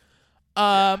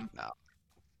 No.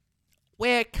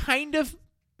 We're kind of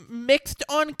mixed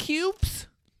on cubes.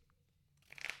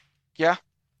 Yeah.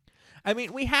 I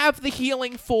mean, we have the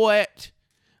healing for it,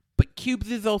 but cubes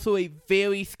is also a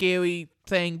very scary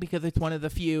thing because it's one of the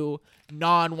few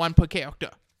non-one per character.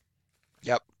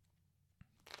 Yep.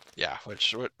 Yeah,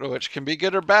 which can be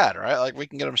good or bad, right? Like, we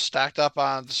can get them stacked up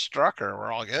on Strucker,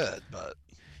 we're all good, but...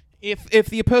 If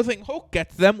the opposing Hulk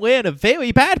gets them, we're in a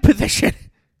very bad position.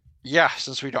 Yeah,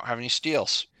 since we don't have any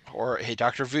steals. Or, hey,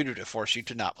 Dr. Voodoo to force you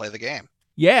to not play the game.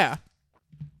 Yeah.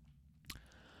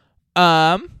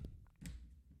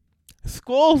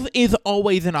 Skulls is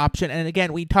always an option, and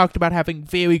again, we talked about having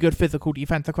very good physical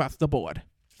defense across the board.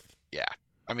 Yeah.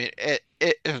 I mean,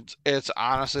 it's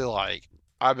honestly like,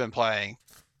 I've been playing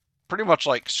pretty much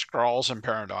like Skrulls and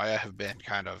Paranoia have been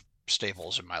kind of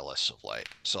staples in my lists of late.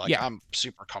 So, like, yeah. I'm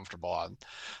super comfortable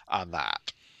on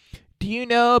that. Do you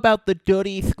know about the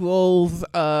Dirty Skrulls,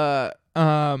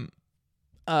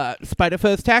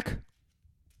 Spider-First tech?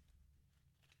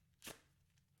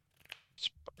 Let's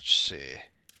see.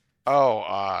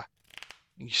 Oh,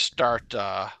 you start,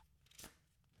 I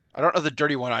don't know the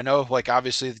dirty one. I know, like,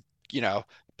 obviously,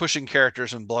 pushing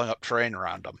characters and blowing up terrain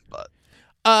around them, but...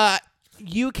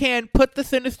 You can put the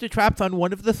Sinister Traps on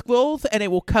one of the Skrulls, and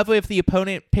it will cover if the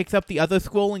opponent picks up the other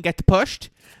Skrull and gets pushed.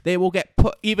 They will get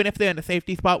put, even if they're in a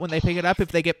safety spot when they pick it up, if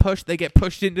they get pushed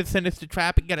into the Sinister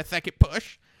Trap and get a second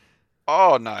push.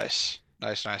 Oh, nice.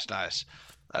 Nice.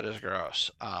 That is gross.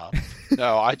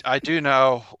 No, I do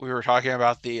know we were talking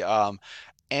about the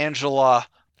Angela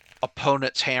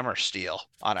opponent's hammer steal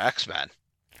on X-Men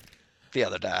the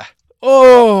other day.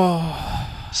 Oh.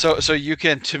 So you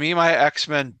can, to me, my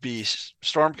X-Men Beast.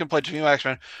 Storm can play to me, my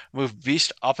X-Men, move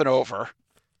Beast up and over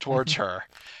towards her.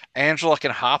 Angela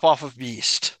can hop off of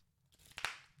Beast.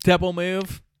 Double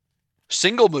move.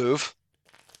 Single move.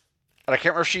 And I can't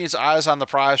remember if she needs eyes on the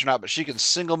prize or not, but she can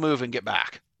single move and get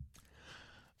back.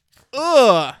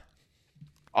 Ugh.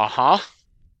 Uh-huh.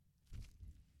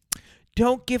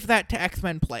 Don't give that to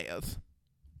X-Men players.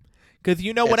 Because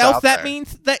you know what It's else out that there.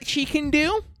 means that she can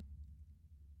do?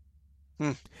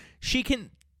 She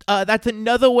can, that's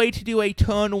another way to do a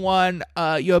turn one,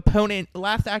 your opponent,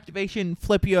 last activation,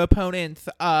 flip your opponent's,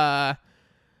 back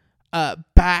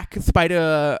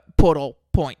spider portal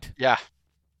point. Yeah.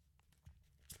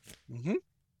 Mm-hmm.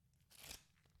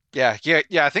 Yeah,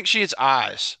 I think she needs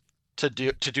eyes to do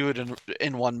it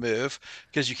in one move,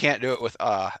 because you can't do it with,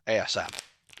 ASM.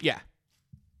 Yeah.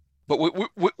 But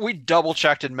we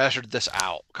double-checked and measured this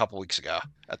out a couple weeks ago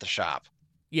at the shop.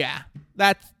 Yeah.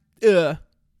 That's,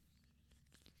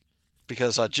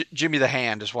 Because Jimmy the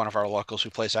Hand is one of our locals who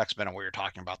plays X-Men, and we were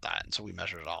talking about that, and so we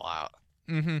measured it all out.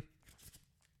 Mm-hmm.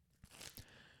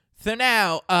 So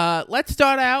now, let's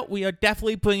start out. We are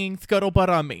definitely bringing Scuttlebutt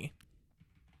on me.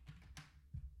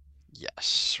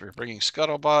 Yes, we're bringing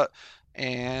Scuttlebutt,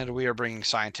 and we are bringing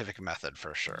Scientific Method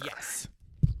for sure. Yes.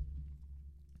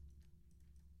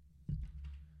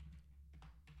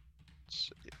 Let's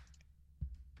see.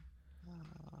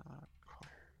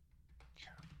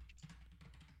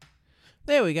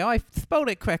 There we go. I spelled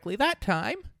it correctly that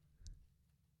time.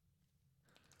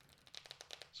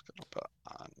 Scuttlebutt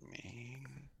on me.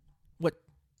 What?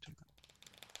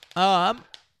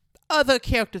 Other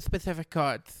character-specific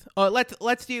cards.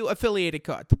 Let's do affiliated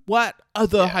cards. What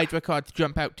other Hydra cards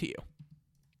jump out to you?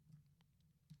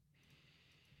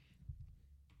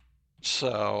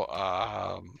 So,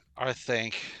 I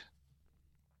think...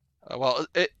 well,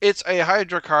 it's a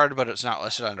Hydra card, but it's not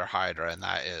listed under Hydra, and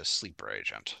that is Sleeper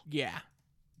Agent. Yeah.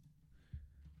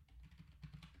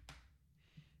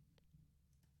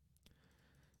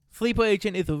 Sleeper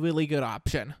Agent is a really good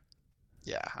option.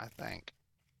 Yeah, I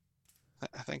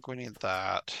think we need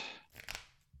that.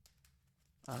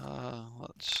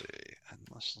 Let's see.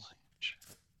 Endless Leech.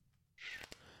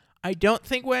 I don't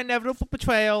think we're Inevitable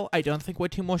Betrayal. I don't think we're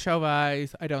Timor Shall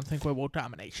Rise. I don't think we're World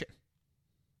Domination.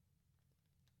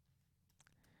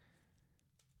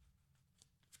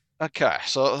 Okay,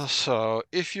 so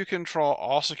if you control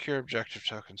all secure objective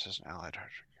tokens as an allied Hydra.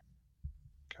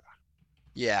 Okay.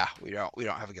 Yeah, we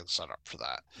don't have a good setup for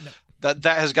that. No.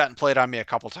 That has gotten played on me a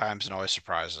couple times and always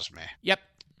surprises me. Yep.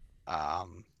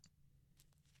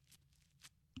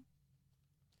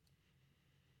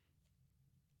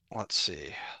 Let's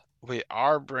see. We're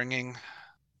bringing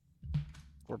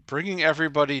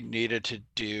everybody needed to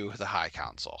do the High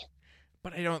Council.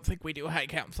 But I don't think we do High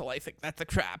Council. I think that's a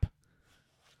trap.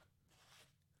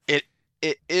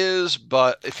 It is,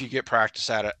 but if you get practice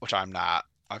at it, which I'm not,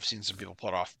 I've seen some people pull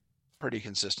it off pretty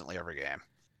consistently every game.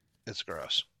 It's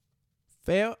gross.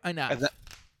 Fair enough.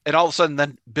 And all of a sudden,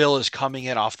 then Bill is coming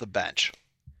in off the bench.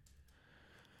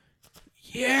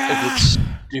 Yeah. It's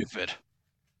stupid.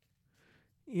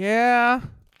 Yeah.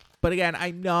 But again,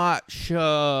 I'm not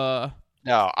sure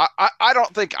No, I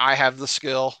don't think I have the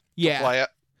skill to play it.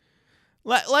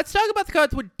 Let's talk about the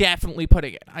cards we're definitely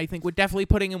putting in. I think we're definitely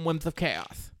putting in Winds of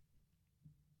Chaos.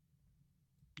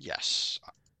 Yes.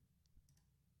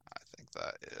 I think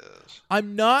that is.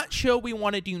 I'm not sure we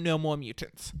want to do No More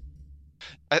Mutants.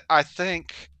 I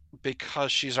think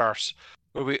because she's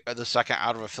the second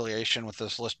out of affiliation with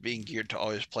this list being geared to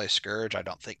always play Skurge, I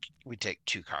don't think we take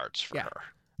 2 cards for her.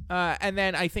 And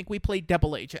then I think we play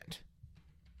Double Agent.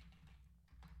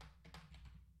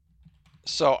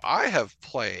 So I have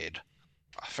played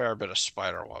a fair bit of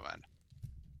Spider-Woman.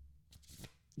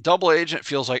 Double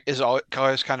Agent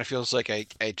always kind of feels like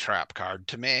a trap card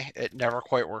to me. It never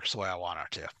quite works the way I want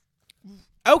it to.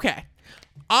 Okay.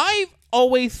 I've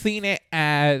always seen it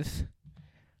as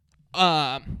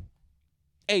a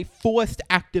forced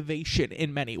activation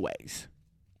in many ways.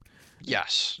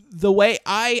 Yes. The way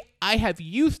I have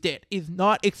used it is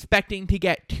not expecting to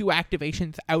get 2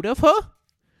 activations out of her,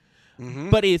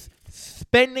 but is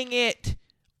spending it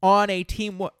on a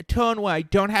turn where I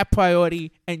don't have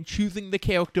priority and choosing the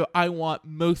character I want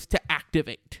most to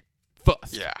activate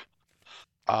first. Yeah.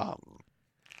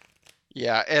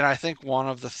 Yeah, and I think one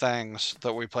of the things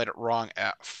that we played it wrong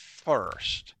at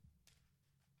first,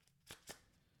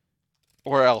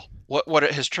 well, what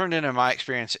it has turned into in my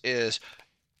experience is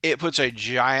it puts a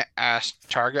giant-ass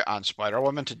target on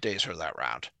Spider-Woman to daze her that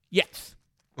round. Yes.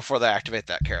 Before they activate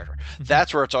that character.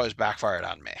 That's where it's always backfired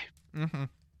on me.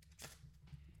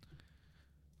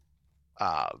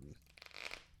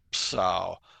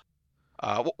 So,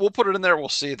 we'll put it in there. We'll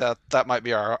see that might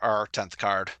be our 10th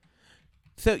card.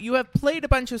 So you have played a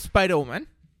bunch of Spider-Woman.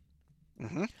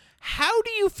 How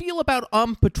do you feel about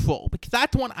Patrol? Because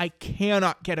that's one I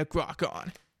cannot get a grok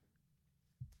on.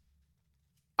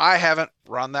 I haven't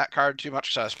run that card too much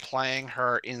because I was playing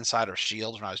her inside of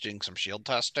Shield when I was doing some Shield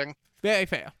testing. Very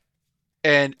fair.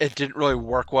 And it didn't really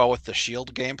work well with the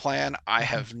Shield game plan. I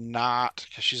have not,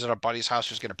 because she's at a buddy's house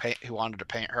who wanted to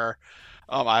paint her.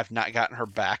 I've not gotten her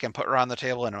back and put her on the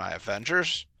table in my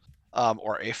Avengers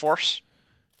or A-Force.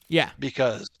 Yeah.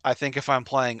 Because I think if I'm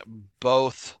playing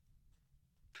both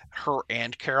her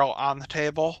and Carol on the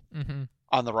table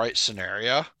on the right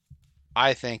scenario,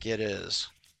 I think it is.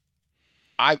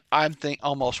 I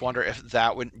almost wonder if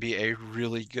that wouldn't be a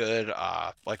really good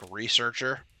like research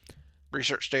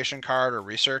station card or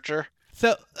researcher.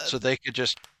 So they could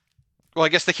just. Well, I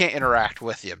guess they can't interact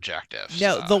with the objectives.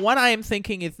 No, the one I am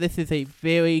thinking is this is a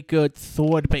very good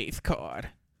sword-based card.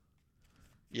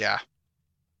 Yeah.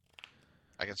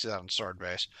 I can see that on sword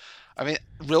base. I mean,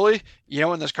 really,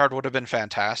 when this card would have been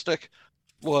fantastic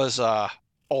was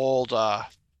old was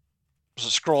it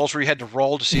Scrolls where you had to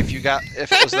roll to see if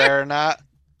it was there or not.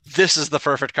 This is the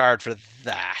perfect card for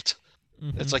that.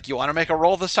 It's like, you want to make a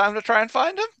roll this time to try and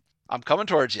find him? I'm coming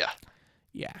towards you.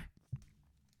 Yeah.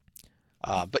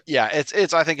 But yeah, I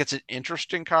think it's an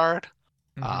interesting card.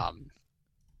 I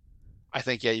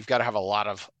think you've got to have a lot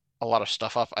of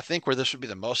stuff up. I think where this would be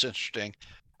the most interesting.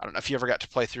 I don't know if you ever got to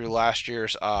play through last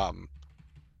year's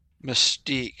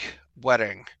Mystique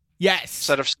Wedding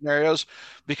set of scenarios,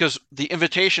 because the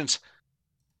invitations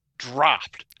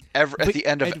dropped at the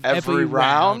end of every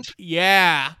round.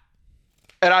 Yeah.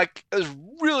 And I was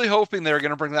really hoping they were going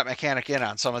to bring that mechanic in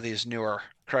on some of these newer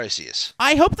crises.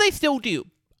 I hope they still do.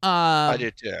 I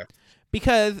do too.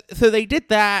 Because, so they did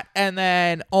that, and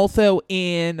then also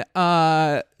in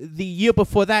the year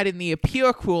before that, in the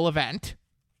Pure Cruel event,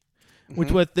 which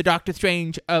was the Doctor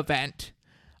Strange event,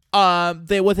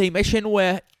 there was a mission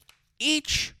where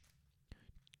each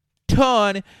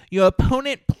turn, your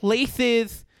opponent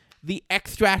places the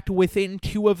extract within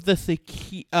 2 of the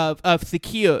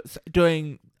secures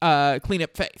during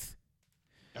cleanup phase.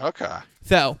 Okay.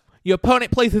 So, your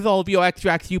opponent places all of your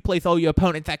extracts, you place all your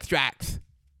opponent's extracts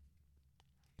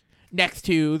next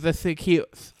to the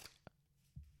secures.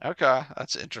 Okay,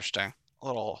 that's interesting.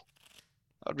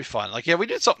 That'd be fun. Like, yeah, we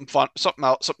did something fun,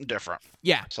 something different.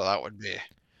 Yeah. So that would be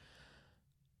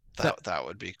that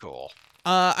would be cool.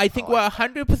 I think we're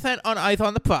 100% on eyes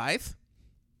on the prize.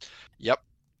 Yep.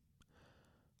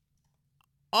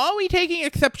 Are we taking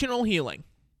exceptional healing?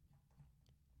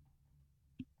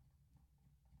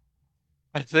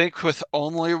 I think with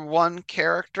only one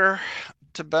character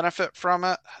to benefit from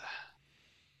it,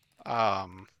 I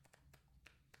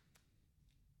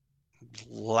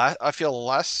feel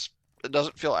less. It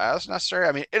doesn't feel as necessary.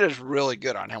 I mean, it is really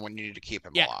good on him when you need to keep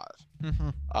him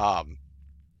alive.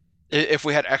 If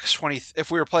we had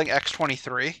if we were playing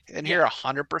X-23 in here,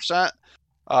 100%.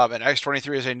 And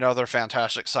X-23 is another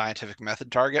fantastic scientific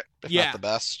method target, if not the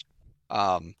best.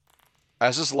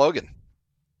 As is Logan.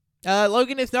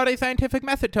 Logan is not a scientific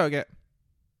method target.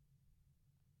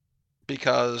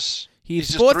 because He's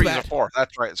just 4 3 threat. or 4.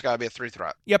 That's right. It's got to be a 3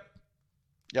 threat. Yep.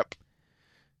 Yep.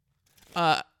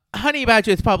 Honey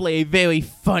Badger is probably a very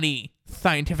funny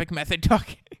scientific method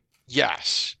talking.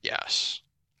 Yes. Yes.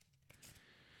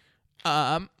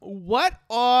 What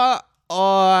are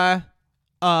our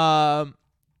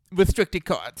restricted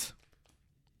cards?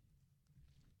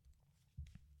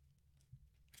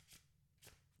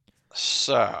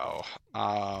 So,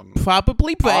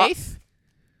 Probably Brace.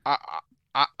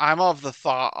 I'm of the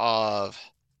thought of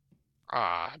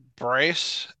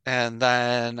Brace, and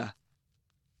then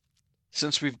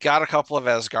since we've got a couple of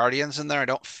Asgardians in there, I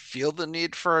don't feel the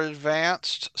need for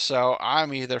advanced, so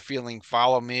I'm either feeling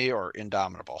Follow Me or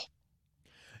Indomitable.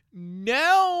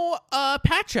 No,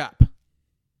 Patch Up.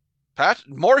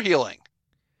 More healing.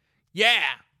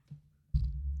 Yeah.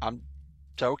 I'm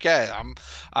okay.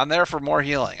 I'm there for more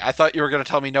healing. I thought you were going to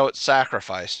tell me no, it's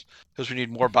Sacrifice because we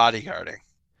need more bodyguarding.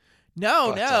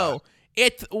 No.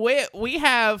 It's we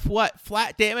have what,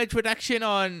 flat damage reduction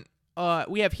on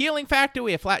we have healing factor,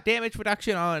 we have flat damage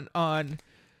reduction on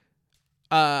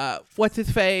what's his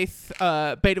face?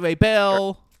 Beta Ray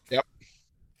Bill. Yep.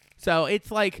 So it's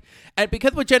like, and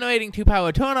because we're generating 2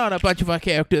 power turn on a bunch of our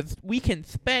characters, we can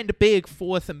spend big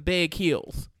for some big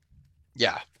heals.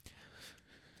 Yeah.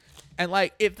 And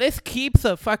like, if this keeps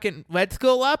a fucking Red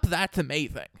Skull up, that's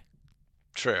amazing.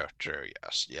 True.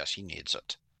 Yes, he needs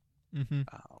it. Mm-hmm.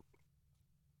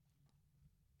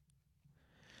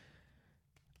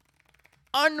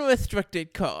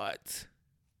 Unrestricted cards.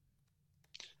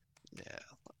 Yeah.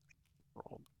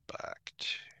 Roll back to.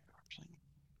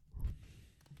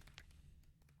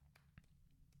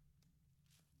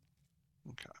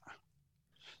 Okay.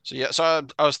 So yeah, so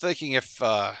I was thinking if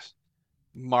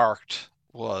marked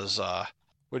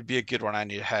would be a good one.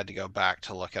 Had to go back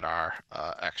to look at our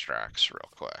extracts real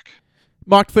quick.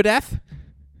 Marked for death?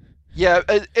 Yeah,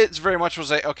 it's very much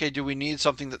was like, okay, do we need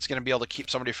something that's going to be able to keep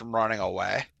somebody from running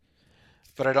away?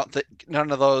 But I don't think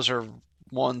none of those are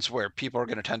ones where people are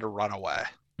going to tend to run away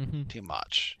too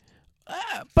much.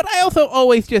 But I also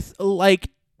always just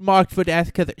like Marked for Death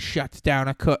because it shuts down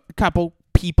a couple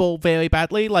people very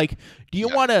badly. Like, do you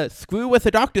want to screw with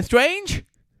a Doctor Strange?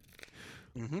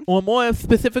 Mm-hmm. Or more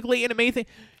specifically in Amazing,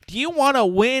 do you want to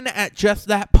win at just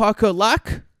that Parker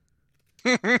luck?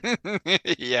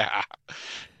 Yeah,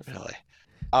 really.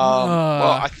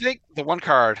 Well, I think the one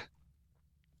card,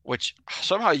 which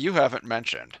somehow you haven't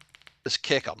mentioned, is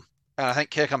Kick 'em. And I think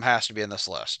Kick 'em has to be in this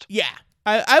list. Yeah,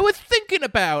 I was thinking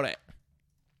about it.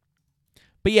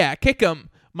 But yeah, Kick 'em,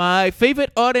 my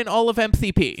favorite art in all of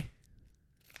MCP.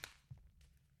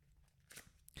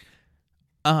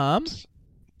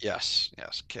 Yes,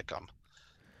 Kick 'em.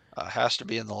 Has to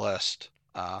be in the list.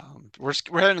 We're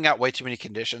handing out way too many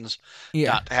conditions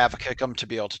not to have a Kick 'em to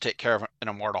be able to take care of an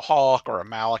Immortal Hulk or a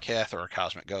Malekith or a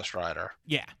Cosmic Ghost Rider.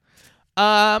 Yeah.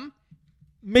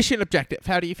 Mission objective.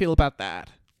 How do you feel about that?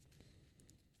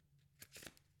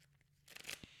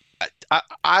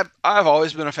 I've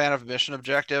always been a fan of mission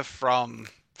objective from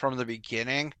the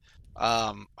beginning.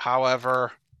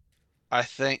 However, I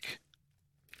think,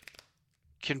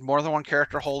 can more than one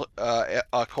character hold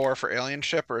a core for alien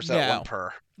ship, or is that one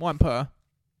per? One per.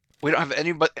 We don't have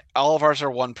any, but all of ours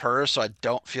are one per, so I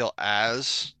don't feel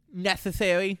as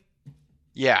necessary.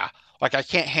 Yeah, like I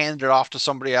can't hand it off to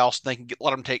somebody else. And they can let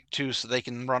them take 2 so they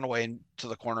can run away to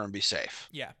the corner and be safe.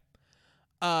 Yeah.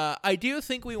 I do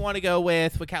think we want to go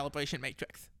with Recalibration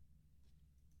Matrix.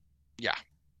 Yeah.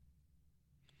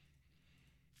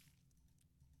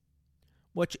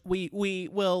 Which we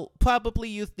will probably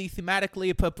use the thematically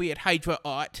appropriate Hydra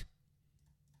art.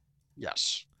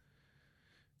 Yes.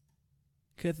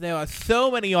 Because there are so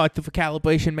many arts of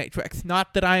Recalibration Matrix.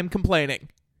 Not that I am complaining.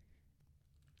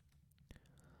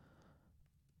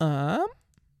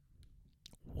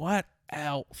 What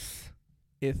else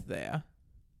is there?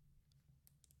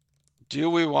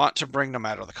 Do we want to bring them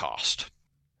at the cost?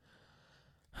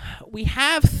 We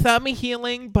have some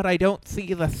healing, but I don't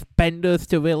see the spenders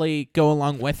to really go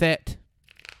along with it.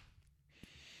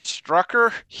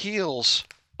 Strucker heals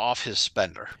off his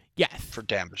spender. Yes. For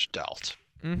damage dealt.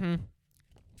 Mm-hmm.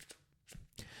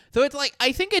 So it's like,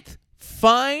 I think it's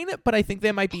fine, but I think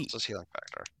there might be... It's healing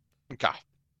factor. Okay.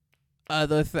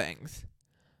 Other things.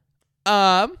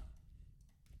 Okay,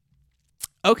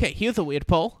 here's a weird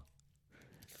poll.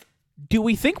 Do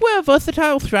we think we're a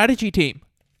versatile strategy team?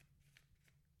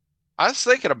 I was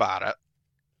thinking about it.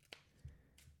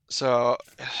 So,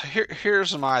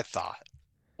 here's my thought.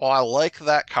 While I like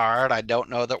that card, I don't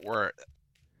know that we're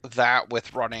that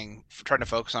with trying to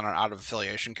focus on an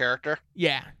out-of-affiliation character.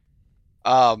 Yeah.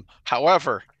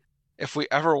 However, if we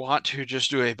ever want to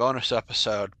just do a bonus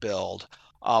episode build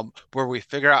where we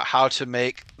figure out how to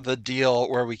make the deal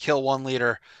where we kill one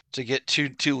leader to get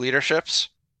two leaderships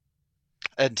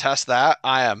and test that,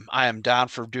 I am down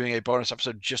for doing a bonus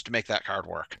episode just to make that card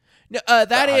work. No, card.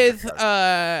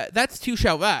 that's Two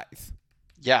Shall Rise.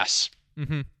 Yes.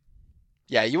 Mm-hmm.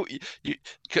 Yeah, you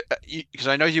because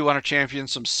I know you want to champion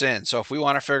some Sin. So if we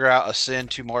want to figure out a Sin,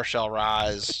 Two More Shall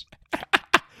Rise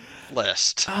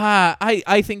list.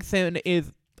 I think Sin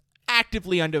is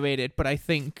actively underrated, but I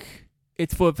think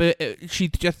it's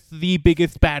she's just the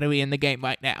biggest battery in the game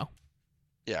right now.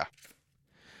 Yeah.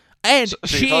 And so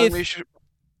she is.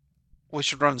 We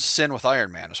should run Sin with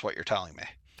Iron Man, is what you're telling me.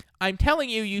 I'm telling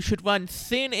you should run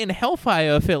Sin in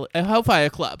Hellfire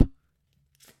Club.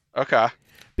 Okay.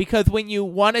 Because when you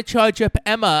want to charge up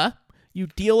Emma, you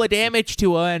deal a damage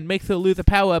to her and makes her lose a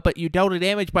power, but you dealt a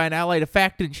damage by an allied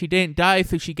effect and she didn't die,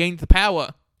 so she gains the power.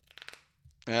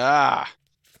 Yeah.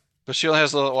 But she only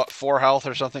has, 4 health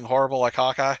or something horrible like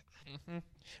Hawkeye? Mm-hmm.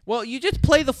 Well, you just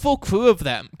play the full crew of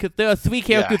them, because there are 3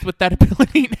 characters with that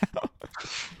ability now.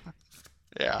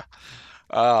 Yeah.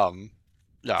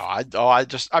 No,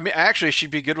 actually,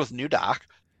 she'd be good with New Doc.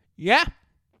 Yeah.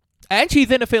 And she's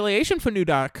in affiliation for New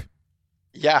Doc.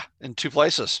 Yeah, in 2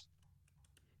 places.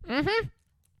 Mm-hmm.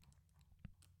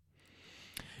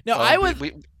 No, I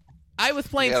was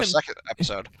playing some... second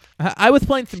episode. I was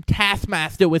playing some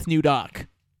Taskmaster with New Doc.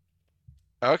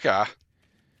 Okay.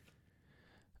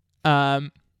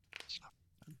 Because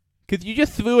you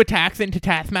just threw attacks into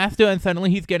Taskmaster and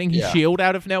suddenly he's getting his shield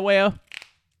out of nowhere.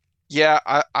 Yeah,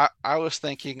 I was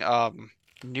thinking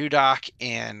New Doc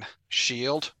and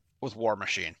Shield with War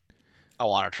Machine. I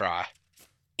want to try.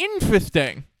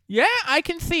 Interesting. Yeah, I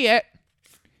can see it.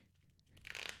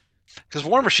 Because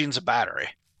War Machine's a battery,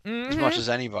 as much as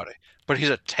anybody. But he's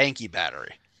a tanky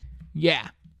battery. Yeah.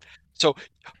 So,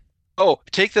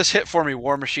 take this hit for me,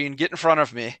 War Machine. Get in front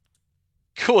of me.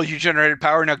 Cool, you generated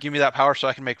power. Now give me that power so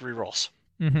I can make rerolls.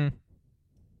 Mm-hmm.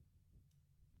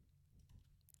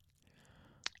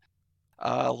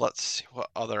 Let's see what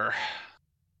other.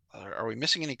 Are we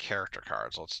missing any character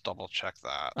cards? Let's double check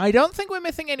that. I don't think we're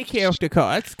missing any character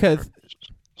cards, because...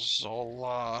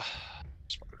 Zola,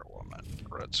 Spider-Woman,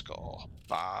 Red Skull,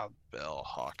 Bob, Bill,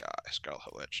 Hawkeye,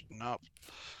 Scarlet Witch. Nope.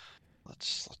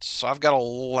 So I've got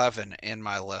 11 in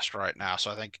my list right now,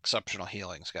 so I think Exceptional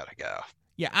Healing's got to go.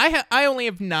 Yeah, I only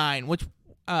have 9. Which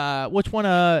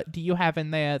one do you have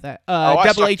in there? That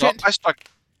Double Agent?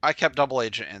 I kept Double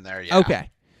Agent in there, yeah. Okay.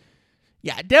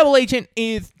 Yeah, Double Agent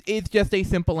is just a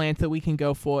simple answer we can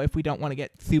go for if we don't want to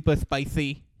get super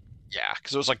spicy. Yeah,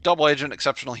 because it was like Double Agent,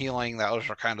 Exceptional Healing. Those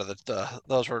were kind of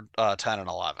those were 10 and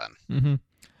 11. Mm-hmm.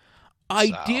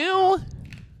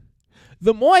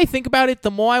 The more I think about it,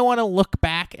 the more I want to look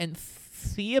back and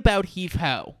see about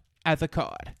Heave-Ho as a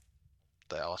card.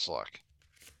 Yeah, let's look.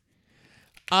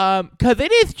 Because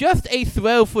it is just a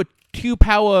throw for 2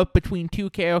 power between 2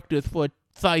 characters for a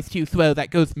size 2 throw that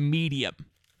goes medium.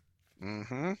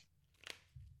 Mm-hmm.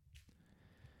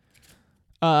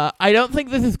 I don't think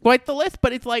this is quite the list,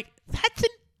 but it's like, that's an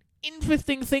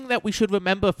interesting thing that we should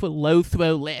remember for low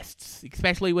throw lists,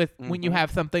 especially with when you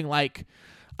have something like,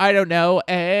 I don't know,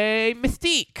 a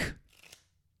Mystique.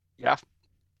 Yeah.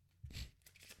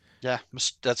 Yeah,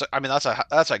 that's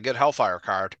a good Hellfire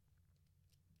card.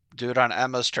 Do it on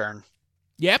Emma's turn.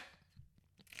 Yep.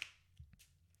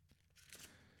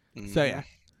 So yeah.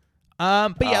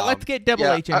 But yeah, let's get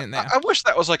Double Agent in there. I wish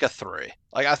that was like a 3.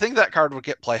 Like, I think that card would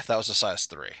get play if that was a size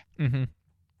 3. Mm-hmm.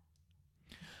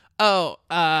 Oh,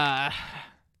 I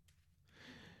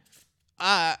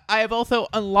have also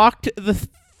unlocked the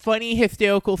funny,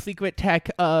 hysterical secret tech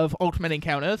of Ultimate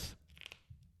Encounters.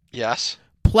 Yes.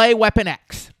 Play Weapon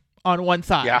X on one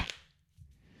side. Yeah.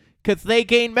 Because they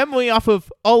gain memory off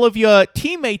of all of your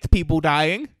teammates' people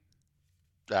dying.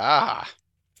 Yep.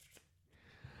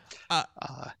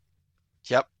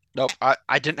 Nope.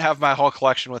 I didn't have my whole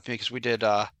collection with me because we did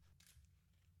I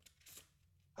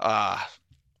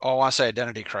want to say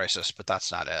Identity Crisis, but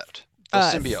that's not it. The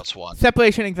Symbiotes one.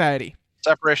 Separation Anxiety.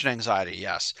 Separation Anxiety,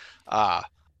 yes. But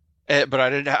I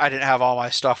didn't have all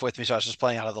my stuff with me, so I was just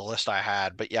playing out of the list I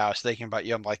had. But yeah, I was thinking about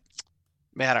you. I'm like,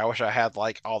 man, I wish I had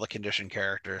like all the conditioned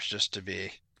characters just to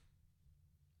be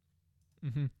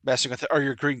messing with it, or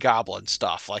your Green Goblin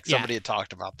stuff. Like somebody had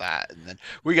talked about that, and then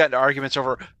we got into arguments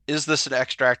over: is this an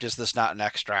extract? Is this not an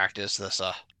extract? Is this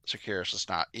a secure? Is this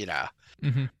not? You know,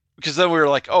 because then we were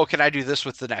like, oh, can I do this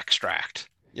with an extract?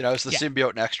 You know, is the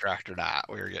symbiote an extract or not?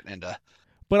 We were getting into,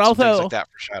 but also things like that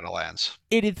for Shadowlands.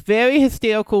 It is very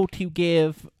hysterical to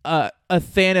give a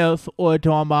Thanos or a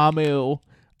Dormammu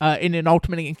in an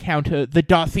Ultimate Encounter the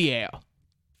Dossier.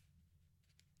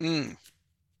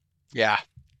 Yeah.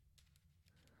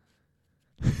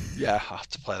 Yeah, I'll have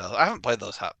to play those. I haven't played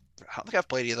those. I don't think I've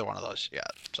played either one of those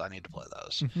yet, so I need to play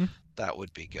those. Mm-hmm. That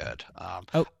would be good.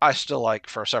 Oh. I still like,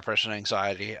 for separation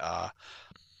anxiety,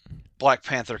 Black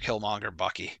Panther, Killmonger,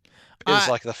 Bucky is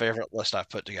like the favorite list I've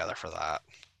put together for that.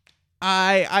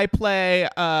 I play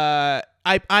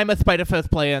I'm a Spider-Verse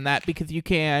player in that because you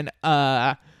can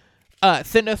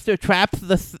Sinister traps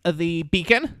the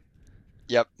beacon.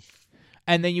 Yep.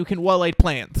 And then you can wall-aid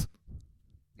plans.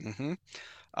 Mm-hmm.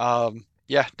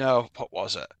 Yeah, no, what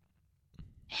was it?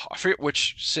 I forget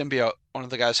which symbiote one of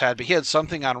the guys had, but he had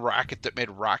something on Rocket that made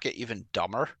Rocket even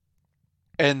dumber.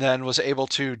 And then was able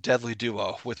to deadly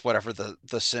duo with whatever the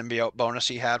symbiote bonus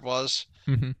he had was.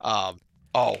 Mm-hmm.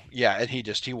 Oh, yeah, and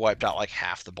he wiped out like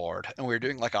half the board. And we were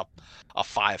doing like a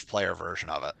 5-player version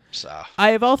of it. So I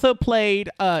have also played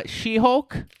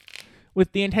She-Hulk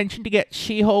with the intention to get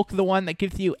She-Hulk, the one that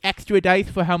gives you extra dice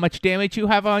for how much damage you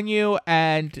have on you,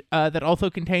 and that also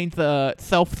contains a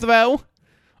self-throw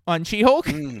on She-Hulk.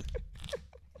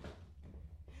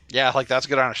 Yeah, like that's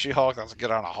good on a She-Hulk, that's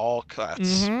good on a Hulk.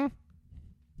 That's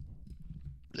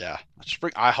yeah. Let's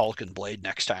bring I-Hulk and Blade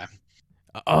next time.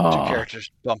 Oh. 2 characters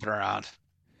bumping around.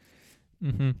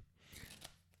 Mm-hmm.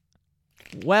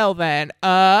 Well then,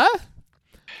 I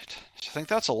think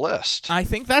that's a list.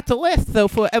 So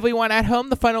for everyone at home,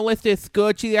 the final list is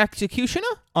Skurge the Executioner,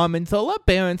 Arminzola,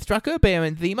 Baron Strucker,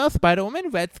 Baron Zemo,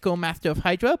 Spider-Woman, Red Skull Master of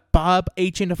Hydra, Bob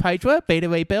Agent of Hydra, Beta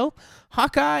Ray Bill,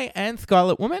 Hawkeye, and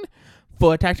Scarlet Woman.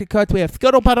 For tactic cards, we have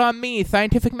Scuttlebutt on Me,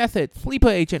 Scientific Method, Sleeper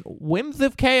Agent, Whims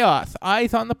of Chaos,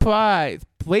 Eyes on the Prize,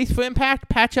 Brace for Impact,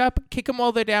 Patch Up, Kick 'em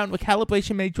All the Down with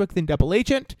Calibration Matrix and Double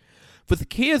Agent. For the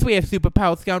Kias, we have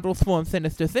Superpowered Scoundrels Form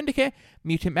Sinister Syndicate,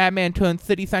 Mutant Madman turns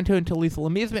City Center into Lethal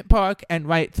Amusement Park, and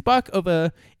Riot Spark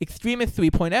over Extremist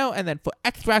 3.0. And then for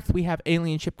Extracts, we have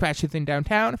Alien Ship Crashes in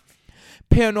Downtown,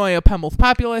 Paranoia Pummels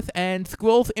Populace, and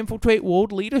Scrolls Infiltrate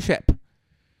World Leadership.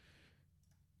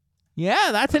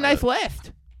 Yeah, that's a nice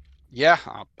list. Yeah,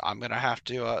 I'm going to have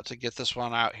to get this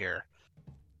one out here.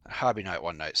 Hobby night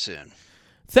one night soon.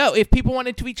 So, if people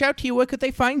wanted to reach out to you, where could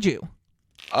they find you?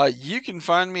 You can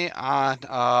find me on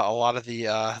a lot of the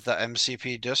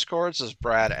MCP Discords as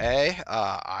Brad A.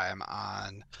 I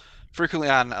am frequently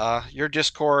on your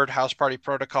Discord, House Party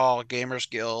Protocol, Gamers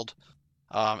Guild,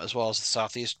 as well as the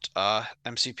Southeast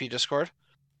MCP Discord.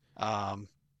 So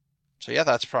yeah,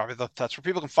 that's probably that's where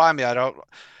people can find me.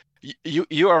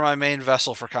 You are my main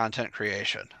vessel for content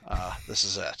creation. This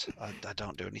is it. I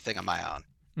don't do anything on my own.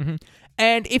 Mm-hmm.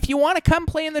 And if you want to come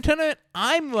play in the tournament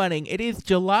I'm running, it is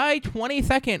July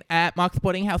 22nd at Mox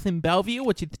Boarding House in Bellevue,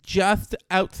 which is just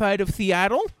outside of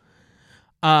Seattle.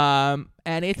 And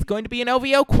it's going to be an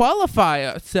LVO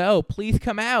qualifier, so please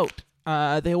come out.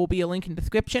 There will be a link in the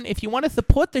description. If you want to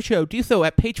support the show, do so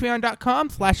at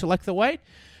patreon.com/AlexaWhite,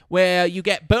 where you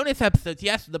get bonus episodes.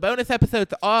 Yes, the bonus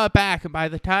episodes are back, and by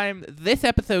the time this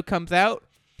episode comes out,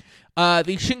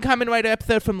 the Shin Kamen Rider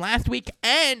episode from last week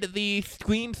and the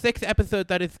Scream 6 episode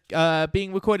that is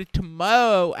being recorded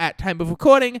tomorrow at time of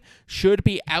recording should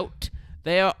be out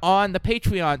there on the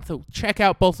Patreon, so check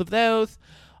out both of those.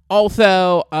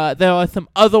 Also, there are some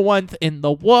other ones in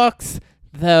the works,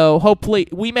 though hopefully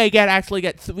we may actually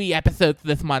get 3 episodes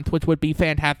this month, which would be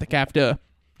fantastic after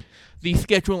the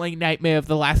scheduling nightmare of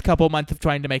the last couple months of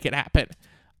trying to make it happen.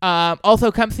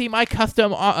 Also, come see my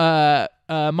custom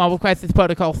Marvel Crisis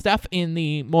Protocol stuff in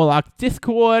the Morlock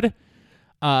Discord.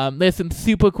 There's some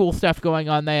super cool stuff going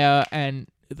on there, and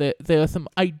there are some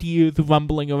ideas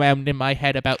rumbling around in my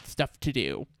head about stuff to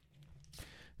do.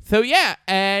 So yeah,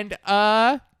 and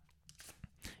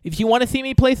if you want to see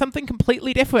me play something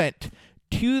completely different,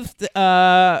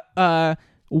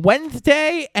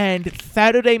 Wednesday and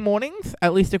Saturday mornings,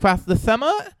 at least across the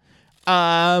summer,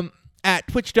 at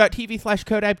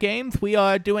twitch.tv/CodeAppGames, we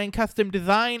are doing custom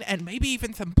design and maybe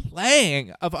even some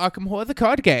playing of Arkham Horror the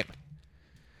card game.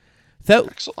 So,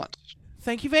 excellent.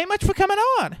 Thank you very much for coming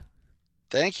on.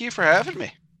 Thank you for having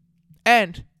me.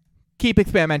 And keep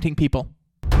experimenting, people.